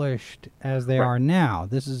established as they are now.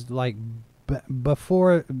 This is like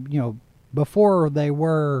before they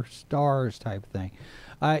were stars type thing.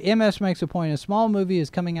 MS makes a point: a small movie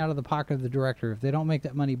is coming out of the pocket of the director. If they don't make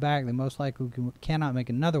that money back, they most likely cannot make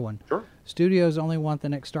another one. Sure. Studios only want the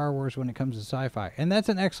next Star Wars when it comes to sci-fi, and that's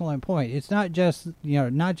an excellent point. It's not just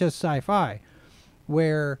sci-fi,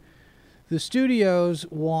 where the studios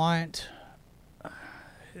want,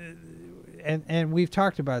 and we've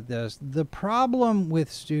talked about this. The problem with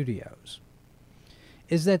studios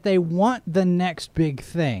is that they want the next big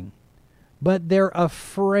thing, but they're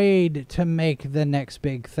afraid to make the next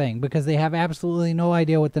big thing because they have absolutely no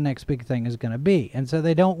idea what the next big thing is going to be. And so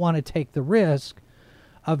they don't want to take the risk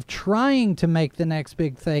of trying to make the next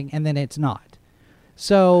big thing and then it's not.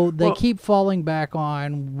 So they keep falling back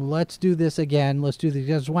on, let's do this again, let's do this.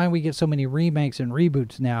 That's why we get so many remakes and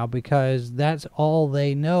reboots now, because that's all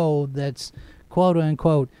they know that's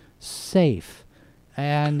quote-unquote safe.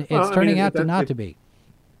 And it's turning out not to be.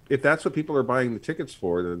 If that's what people are buying the tickets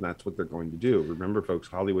for, then that's what they're going to do. Remember, folks,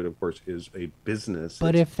 Hollywood, of course, is a business.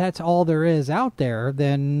 But if that's all there is out there,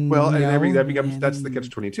 then that's the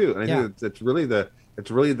catch-22. And I think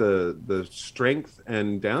that's really the strength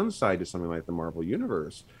and downside to something like the Marvel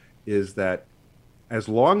Universe is that as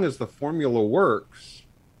long as the formula works,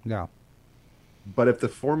 but if the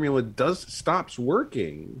formula stops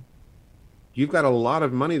working, you've got a lot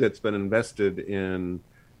of money that's been invested in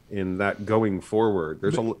that going forward.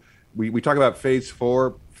 We talk about phase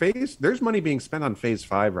 4. There's money being spent on phase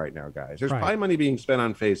 5 right now, guys. There's probably money being spent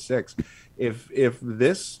on phase 6. If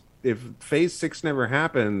phase 6 never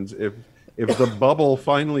happens, if the bubble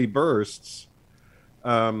finally bursts,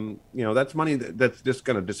 that's money that's just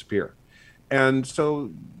going to disappear. And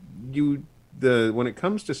so when it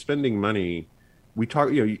comes to spending money, we talk,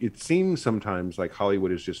 it seems sometimes like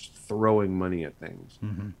Hollywood is just throwing money at things,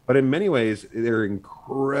 but in many ways they're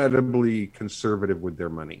incredibly conservative with their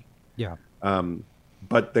money. Yeah.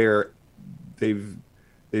 But they've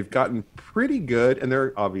gotten pretty good, and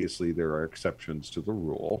there are exceptions to the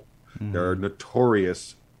rule. There are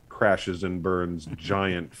notorious crashes and burns,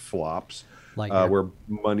 giant flops, where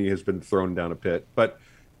money has been thrown down a pit, but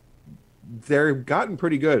they've gotten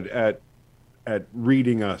pretty good at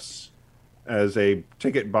reading us as a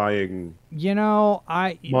ticket buying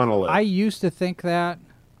monolith. I used to think that.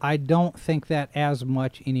 I don't think that as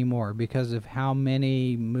much anymore because of how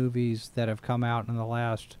many movies that have come out in the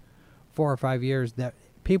last 4 or 5 years that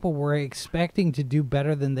people were expecting to do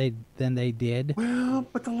better than they did. Well,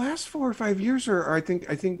 but the last 4 or 5 years I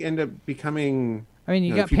think end up becoming. I mean,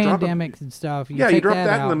 you got pandemics and stuff. You drop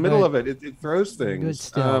that in the middle of it. It throws things. But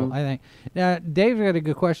still, I think. Now, Dave's got a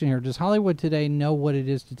good question here. Does Hollywood today know what it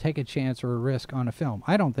is to take a chance or a risk on a film?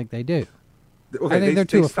 I don't think they do. Okay, I think they're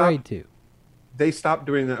too afraid to. They stopped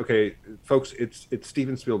doing that. Okay, folks, it's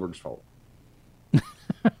Steven Spielberg's fault.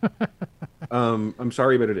 I'm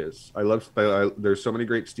sorry, but it is. There's so many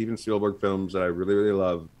great Steven Spielberg films that I really, really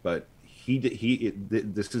love, but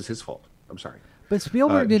this is his fault. I'm sorry. But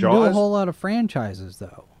Spielberg didn't do a whole lot of franchises,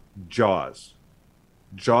 though. Jaws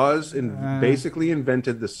basically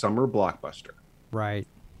invented the summer blockbuster. Right.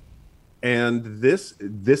 And this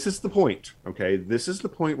is the point, okay? This is the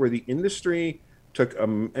point where the industry took,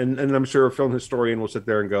 and I'm sure a film historian will sit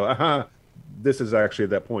there and go, aha, this is actually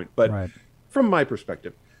that point. But from my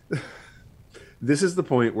perspective, this is the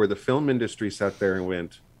point where the film industry sat there and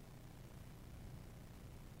went,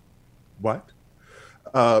 what?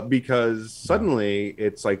 Because suddenly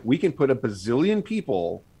it's like we can put a bazillion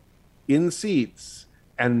people in seats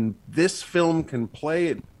and this film can play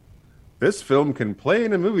in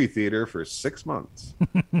a movie theater for 6 months,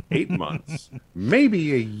 8 months,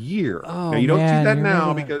 maybe a year. Oh, now, you don't see that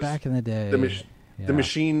now because back in the day, the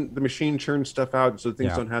machine churns stuff out, so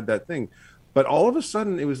things don't have that thing. But all of a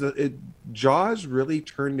sudden, Jaws really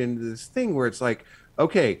turned into this thing where it's like,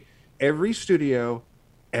 okay, every studio,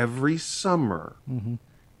 every summer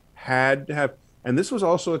had to have, and this was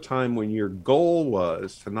also a time when your goal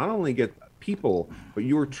was to not only get people, but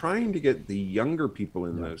you were trying to get the younger people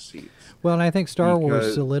in those seats. Well, and I think Star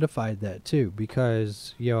Wars solidified that too,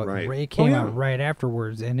 because it came out right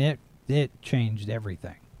afterwards, and it changed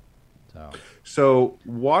everything. So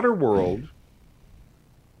Waterworld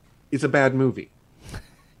is a bad movie.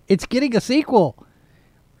 It's getting a sequel.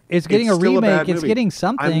 It's getting a still remake. bad It's movie. getting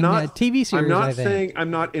something. A TV series. I'm not I think. saying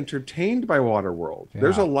I'm not entertained by Waterworld. Yeah.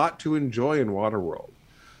 There's a lot to enjoy in Waterworld,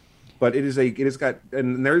 but it has got,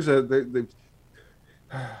 and there's if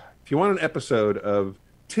you want an episode of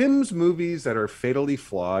Tim's movies that are fatally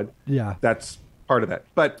flawed, Yeah. that's part of that.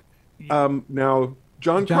 But now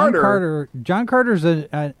John Carter. John Carter's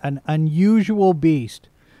an unusual beast.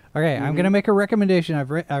 Okay, I'm going to make a recommendation.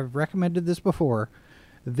 I've recommended this before.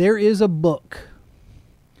 There is a book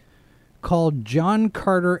called John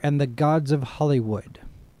Carter and the Gods of Hollywood.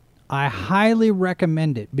 I highly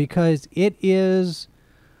recommend it because it is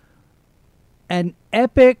an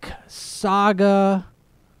epic saga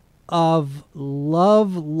of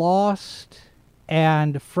love lost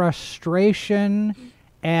and frustration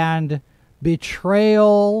and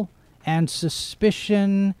betrayal and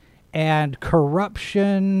suspicion and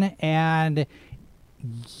corruption and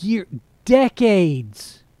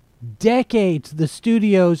decades the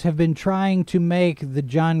studios have been trying to make the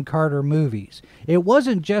John Carter movies. It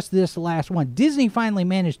wasn't just this last one. Disney finally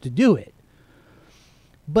managed to do it.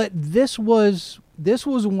 But this was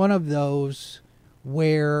one of those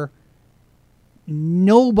where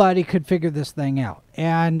nobody could figure this thing out.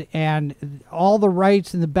 And all the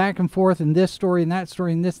rights and the back and forth and this story and that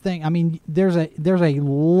story and this thing. I mean, there's a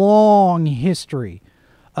long history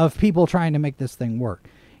of people trying to make this thing work.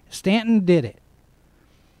 Stanton did it.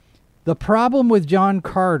 The problem with John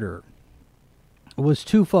Carter was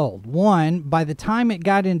twofold. One, by the time it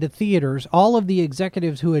got into theaters, all of the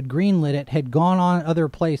executives who had greenlit it had gone on other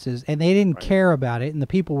places, and they didn't care about it. And the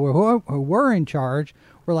people who were in charge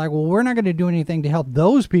were like, well, we're not going to do anything to help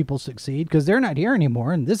those people succeed because they're not here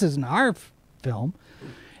anymore, and this isn't our film.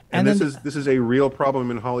 And this is a real problem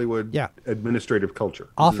in Hollywood administrative culture.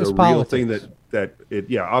 Office a politics. Real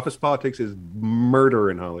thing office politics is murder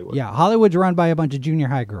in Hollywood. Yeah, Hollywood's run by a bunch of junior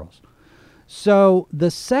high girls. So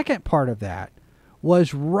the second part of that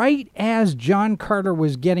was right as John Carter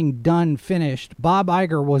was getting finished, Bob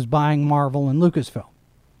Iger was buying Marvel and Lucasfilm.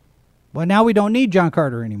 Well, now we don't need John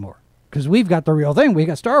Carter anymore because we've got the real thing. We've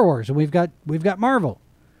got Star Wars and we've got Marvel.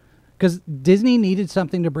 Because Disney needed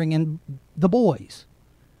something to bring in the boys,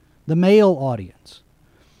 the male audience.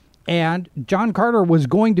 And John Carter was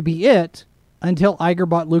going to be it until Iger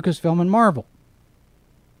bought Lucasfilm and Marvel.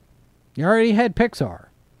 You already had Pixar.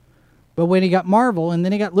 But when he got Marvel and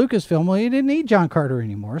then he got Lucasfilm, well, he didn't need John Carter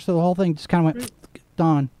anymore. So the whole thing just kind of went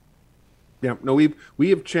done. Yeah, no, we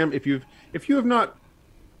have if you have not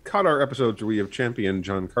caught our episodes where we have championed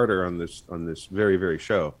John Carter on this very, very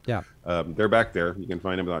show. Yeah. They're back there. You can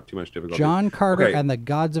find them without too much difficulty. John Carter and the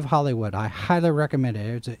Gods of Hollywood. I highly recommend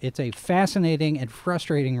it. It's a fascinating and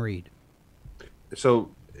frustrating read.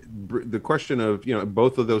 So the question of,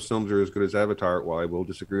 both of those films are as good as Avatar, while I will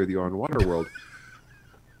disagree with you on Waterworld.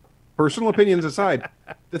 Personal opinions aside,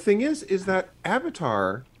 the thing is that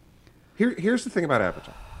Avatar, here's the thing about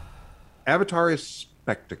Avatar. Avatar is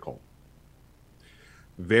spectacle.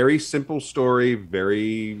 Very simple story,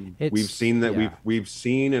 we've seen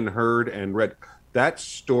and heard and read. That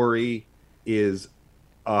story is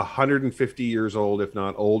 150 years old, if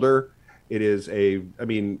not older. It is this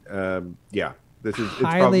is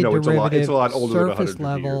highly derivative, it's a lot older than 150 surface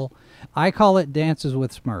level. years. I call it Dances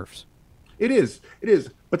with Smurfs. It is.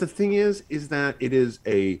 But the thing is that it is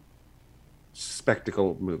a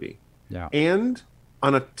spectacle movie. Yeah. And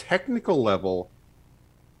on a technical level,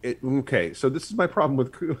 so this is my problem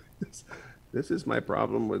with this is my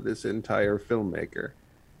problem with this entire filmmaker.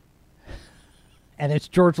 And it's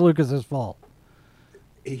George Lucas's fault.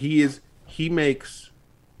 He makes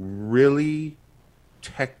really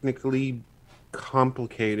technically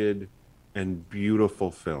complicated and beautiful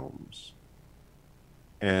films.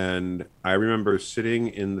 And I remember sitting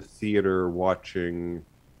in the theater watching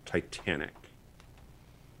Titanic,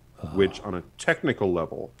 which on a technical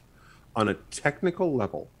level,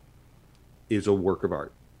 is a work of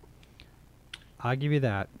art. I'll give you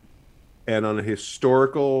that. And on a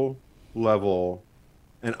historical level,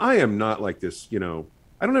 and I am not like this, I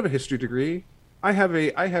don't have a history degree. I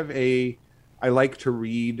like to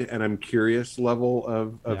read and I'm curious level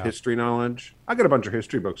of history knowledge. I got a bunch of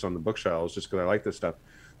history books on the bookshelves just because I like this stuff.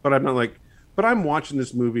 But I'm watching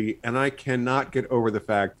this movie and I cannot get over the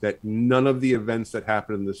fact that none of the events that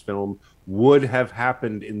happened in this film would have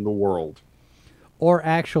happened in the world. Or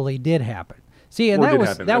actually did happen. See, and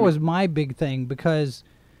that was my big thing, because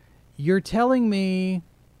you're telling me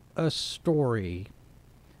a story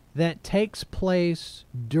that takes place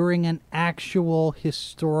during an actual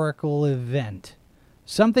historical event,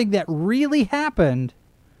 something that really happened,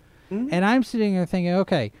 And I'm sitting there thinking,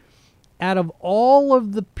 okay, out of all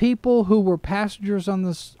of the people who were passengers on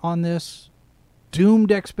this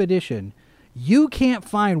doomed expedition, you can't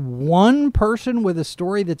find one person with a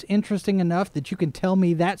story that's interesting enough that you can tell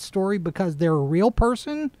me that story because they're a real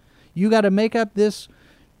person? You got to make up this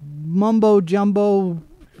mumbo jumbo,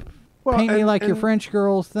 paint me like your French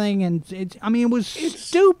girls thing, and it was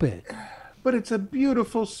stupid. But it's a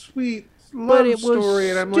beautiful, sweet love story,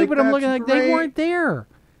 and I'm stupid. like, I'm looking like great. they weren't there.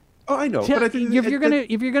 Oh, I know. But I think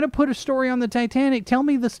if you're gonna put a story on the Titanic, tell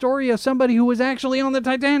me the story of somebody who was actually on the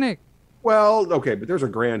Titanic. Well, okay, but there's a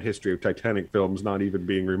grand history of Titanic films not even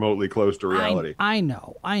being remotely close to reality. I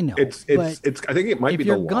know. It's. I think it might be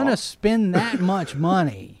the law. If you're gonna spend that much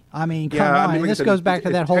money, come on. Like this goes back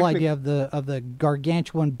to that whole idea of the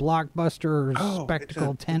gargantuan blockbuster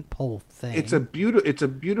spectacle tentpole thing. It's a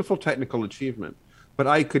beautiful technical achievement, but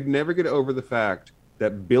I could never get over the fact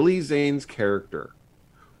that Billy Zane's character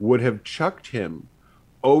would have chucked him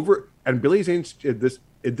over, and Billy Zane's at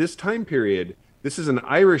this time period. This is an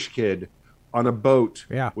Irish kid on a boat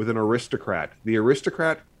with an aristocrat. The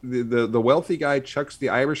aristocrat, the wealthy guy, chucks the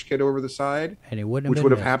Irish kid over the side, and it wouldn't have which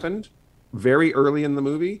would have happened very early in the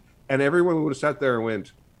movie, and everyone would have sat there and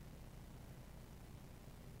went,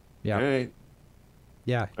 "Yeah, all right."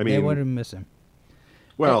 Yeah, they wouldn't miss him.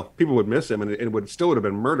 Well, people would miss him, and it would have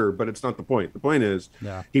been murder, but it's not the point. The point is,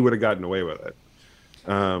 he would have gotten away with it.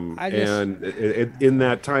 And in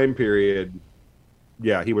that time period,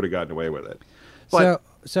 he would have gotten away with it. But,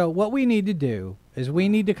 so what we need to do is we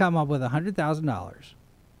need to come up with $100,000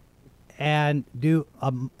 and do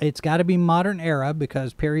it's got to be modern era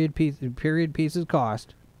because period pieces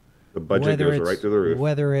cost. The budget goes right to the roof.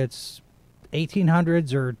 Whether it's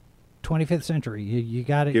 1800s or 25th century, you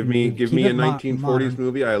got to give me a 1940s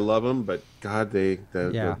movie. I love them, but God, the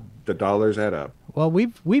dollars add up. Well,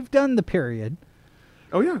 we've done the period.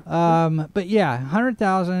 Oh yeah. But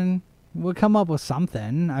 100,000. We'll come up with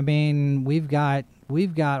something. I mean, we've got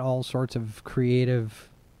all sorts of creative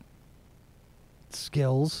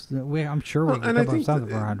skills. I'm sure we can come up with something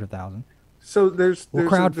for 100,000. So there's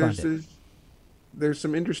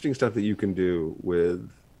some interesting stuff that you can do with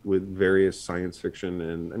various science fiction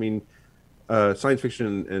and science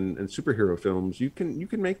fiction and superhero films. You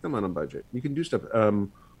can make them on a budget. You can do stuff.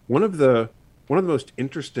 One of the most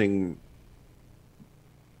interesting.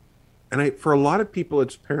 And for a lot of people,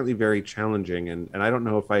 it's apparently very challenging. And I don't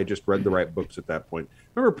know if I just read the right books at that point.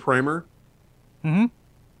 Remember Primer? Mm-hmm.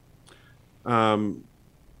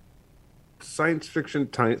 Science fiction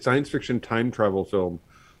time travel film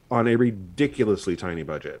on a ridiculously tiny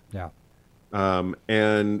budget. Yeah.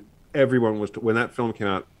 And everyone was, when that film came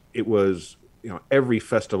out, it was, every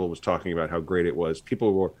festival was talking about how great it was.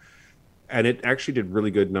 People were, and it actually did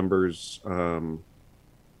really good numbers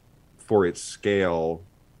for its scale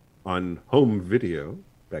on home video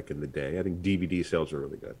back in the day. I think DVD sales were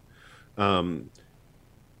really good.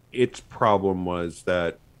 Its problem was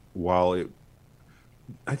that while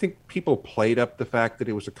I think people played up the fact that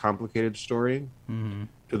it was a complicated story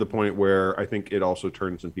to the point where I think it also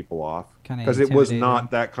turned some people off because it was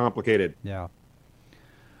not that complicated. Yeah.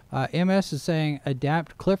 MS is saying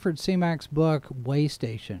adapt Clifford Seamack's book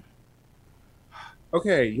Waystation.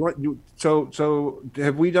 Okay, so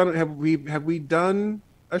have we done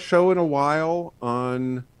a show in a while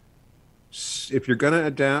on if you're going to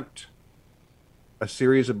adapt a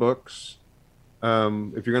series of books,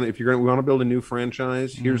 if you're going to we want to build a new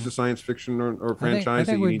franchise, here's the science fiction or franchise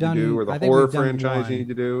that you need to do, or the horror franchise you need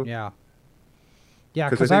to do. Yeah,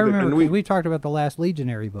 because I remember we talked about the last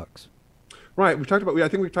Legionary books. Right, I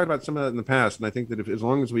think we've talked about some of that in the past, and I think that as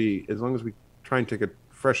long as we try and take a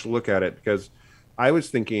fresh look at it, because I was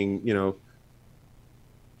thinking,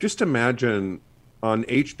 just imagine on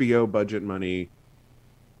HBO budget money,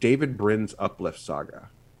 David Brin's Uplift saga.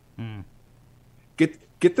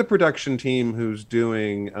 Get the production team who's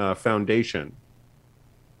doing Foundation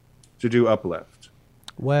to do Uplift.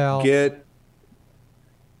 Well,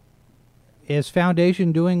 is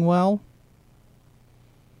Foundation doing well?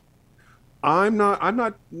 I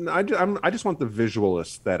just want the visual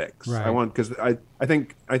aesthetics. Right. Because I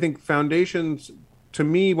think Foundation's, to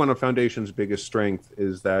me, one of Foundation's biggest strength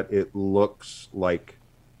is that it looks like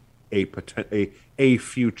a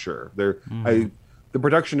future. The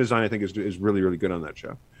production design I think is really, really good on that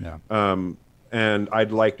show. Yeah. And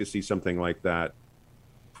I'd like to see something like that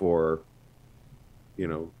for,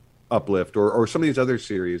 Uplift or some of these other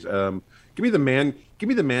series. Give me the Man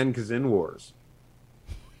Kazin Wars.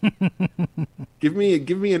 give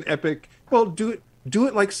me an epic. Well, do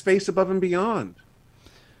it like Space Above and Beyond.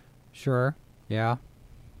 Sure. Yeah.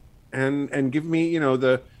 And give me,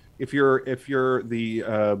 if you're if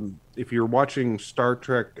you're watching Star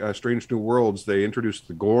Trek Strange New Worlds, they introduced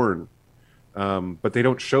the Gorn, but they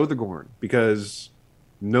don't show the Gorn because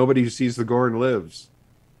nobody who sees the Gorn lives.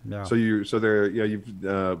 No. So they're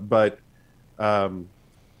but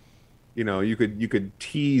you could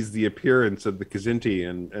tease the appearance of the Kzinti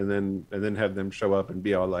and then have them show up and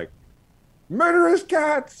be all like, murderous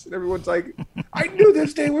cats, and everyone's like, I knew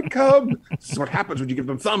this day would come. This is what happens when you give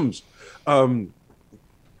them thumbs.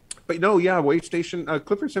 But no, yeah, Wait Station,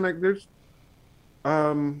 Clifford Simak.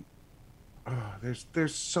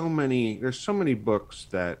 There's so many books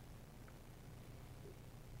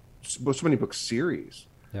series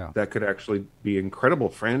that could actually be incredible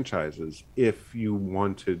franchises if you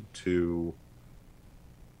wanted to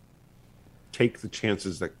take the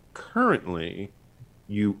chances that currently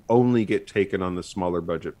you only get taken on the smaller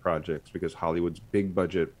budget projects, because Hollywood's big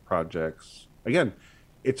budget projects, again,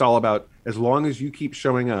 it's all about, as long as you keep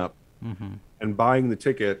showing up and buying the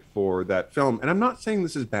ticket for that film. And I'm not saying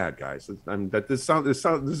this is bad, guys. This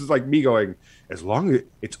is like me going, as long as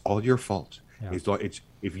it's all your fault. Yeah.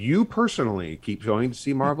 If you personally keep going to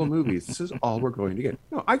see Marvel movies, this is all we're going to get.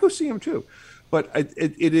 No, I go see them too, but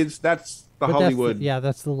that's Hollywood.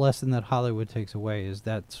 That's the lesson that Hollywood takes away. Is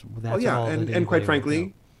that's oh yeah, all and quite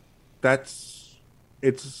frankly, it's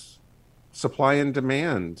supply and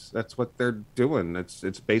demand. That's what they're doing.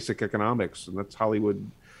 It's basic economics, and that's Hollywood.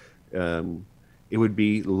 It would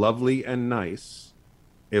be lovely and nice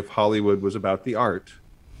if Hollywood was about the art,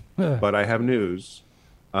 but I have news.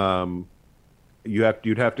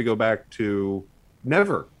 You'd have to go back to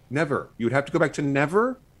never. You'd have to go back to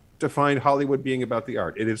never to find Hollywood being about the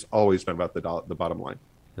art. It has always been about the bottom line.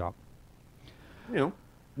 Yeah.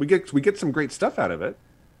 We get some great stuff out of it.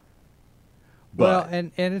 Well,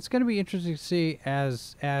 and it's going to be interesting to see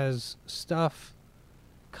as stuff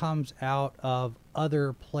comes out of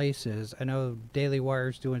other places. I know Daily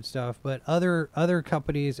Wire's doing stuff, but other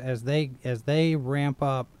companies as they ramp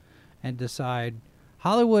up and decide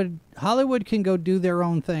Hollywood can go do their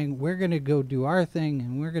own thing. We're going to go do our thing,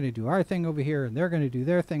 and we're going to do our thing over here, and they're going to do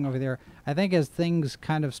their thing over there. I think as things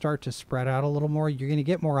kind of start to spread out a little more, you're going to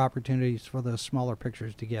get more opportunities for those smaller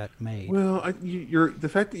pictures to get made. Well, the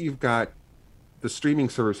fact that you've got the streaming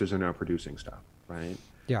services are now producing stuff, right?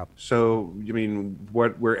 Yeah. So, I mean,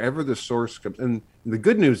 wherever the source comes, and the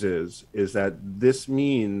good news is that this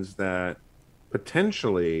means that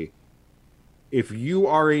potentially, if you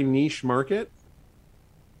are a niche market,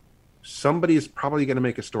 somebody is probably going to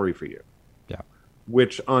make a story for you. Yeah.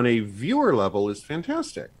 Which on a viewer level is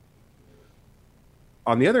fantastic.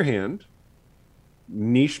 On the other hand,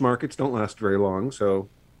 niche markets don't last very long, so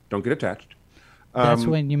don't get attached. That's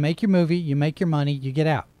when you make your movie, you make your money, you get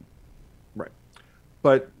out. Right.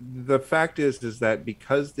 But the fact is that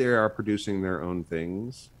because they are producing their own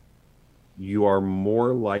things, you are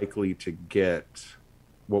more likely to get,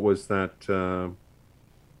 what was that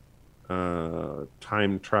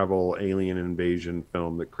time travel alien invasion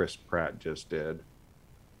film that Chris Pratt just did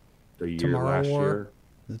last year?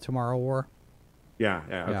 The Tomorrow War? Yeah.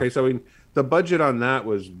 Okay, so I mean, the budget on that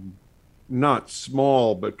was not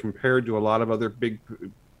small, but compared to a lot of other big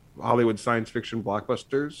Hollywood science fiction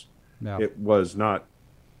blockbusters, it was not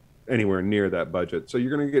anywhere near that budget. So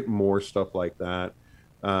you're going to get more stuff like that.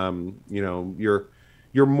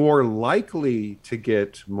 You're more likely to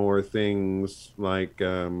get more things like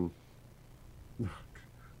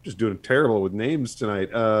just doing terrible with names tonight.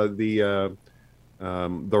 The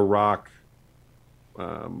Rock,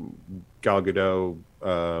 Gal Gadot,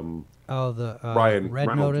 Ryan Red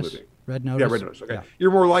Reynolds Notice. movie. Red Notice. Yeah, Red Notice. Okay, Yeah.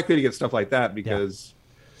 You're more likely to get stuff like that because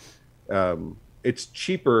it's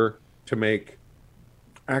cheaper to make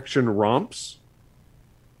action romps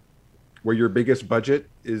where your biggest budget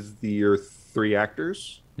is your 3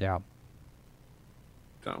 actors. Yeah.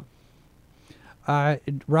 So.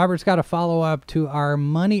 Robert's got a follow-up to our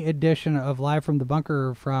money edition of Live from the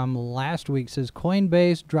Bunker from last week. Says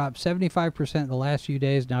Coinbase dropped 75% in the last few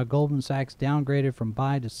days. Now Goldman Sachs downgraded from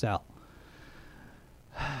buy to sell.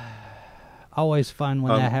 Always fun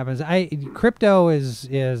when that happens. Crypto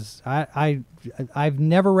I've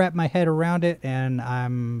never wrapped my head around it, and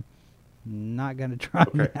I'm not going to try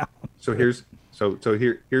now. So here's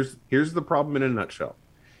the problem in a nutshell.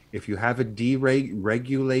 If you have a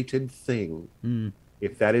deregulated thing,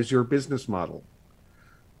 if that is your business model,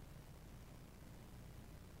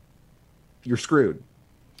 you're screwed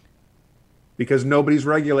because nobody's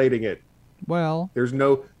regulating it. Well, there's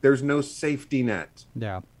no safety net.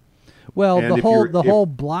 Yeah. Well, and the whole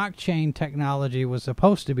blockchain technology was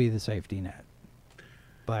supposed to be the safety net.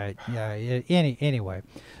 But yeah, anyway.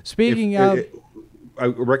 Speaking of a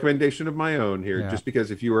recommendation of my own here, just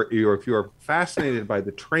because if you are fascinated by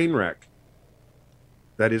the train wreck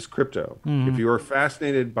that is crypto, if you are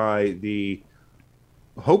fascinated by the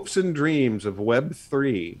hopes and dreams of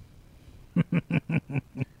Web3,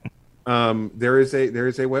 there is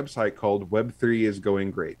a website called Web3 is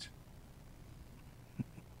Going Great,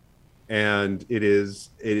 and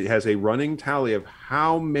it has a running tally of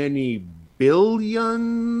how many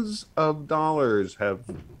billions of dollars have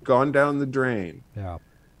gone down the drain. Yeah,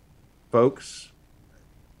 folks,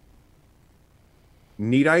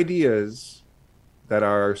 neat ideas that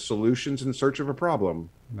are solutions in search of a problem.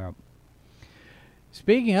 Yep.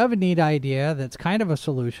 Speaking of a neat idea that's kind of a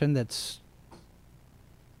solution that's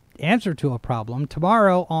answer to a problem,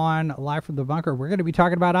 tomorrow on Live from the Bunker, we're going to be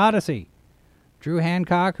talking about Odysee. Drew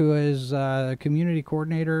Hancock, who is community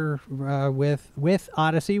coordinator with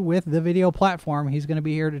Odysee, with the video platform, he's going to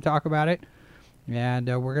be here to talk about it. And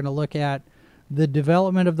we're going to look at the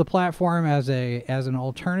development of the platform as an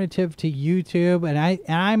alternative to YouTube, and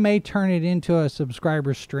I may turn it into a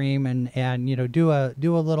subscriber stream and you know do a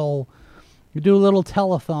little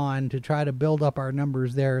telethon to try to build up our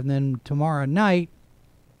numbers there. And then tomorrow night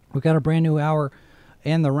we've got a brand new hour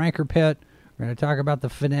in the Ranker Pit. We're going to talk about the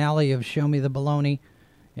finale of Show Me the Baloney,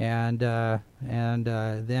 and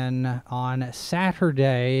then on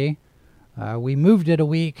Saturday. We moved it a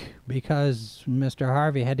week because Mr.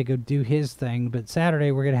 Harvey had to go do his thing. But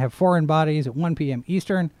Saturday, we're going to have Foreign Bodies at 1 p.m.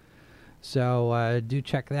 Eastern. So do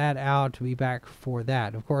check that out to be back for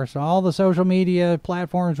that. Of course, all the social media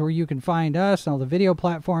platforms where you can find us, all the video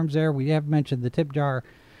platforms there. We have mentioned the tip jar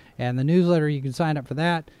and the newsletter. You can sign up for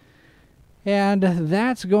that. And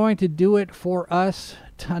that's going to do it for us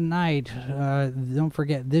tonight. Don't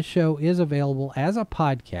forget, this show is available as a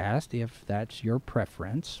podcast if that's your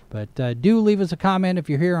preference. But do leave us a comment if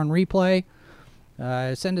you're here on replay.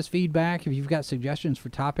 Send us feedback if you've got suggestions for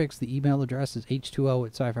topics. The email address is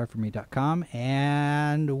h2o@sci-fi4me.com.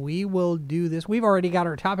 And we will do this. We've already got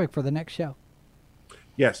our topic for the next show.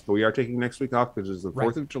 Yes, but we are taking next week off because it's the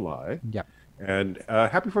 4th of July. Yep. And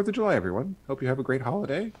happy 4th of July, everyone. Hope you have a great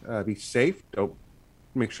holiday. Be safe. Don't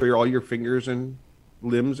make sure all your fingers and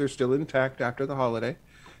limbs are still intact after the holiday.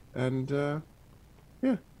 And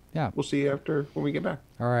yeah, we'll see you when we get back.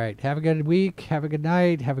 All right. Have a good week. Have a good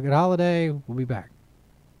night. Have a good holiday. We'll be back.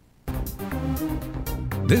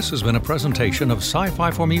 This has been a presentation of Sci-Fi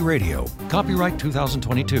for Me Radio. Copyright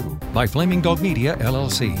 2022 by Flaming Dog Media,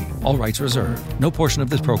 LLC. All rights reserved. No portion of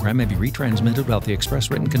this program may be retransmitted without the express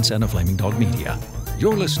written consent of Flaming Dog Media.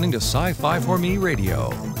 You're listening to Sci-Fi for Me Radio.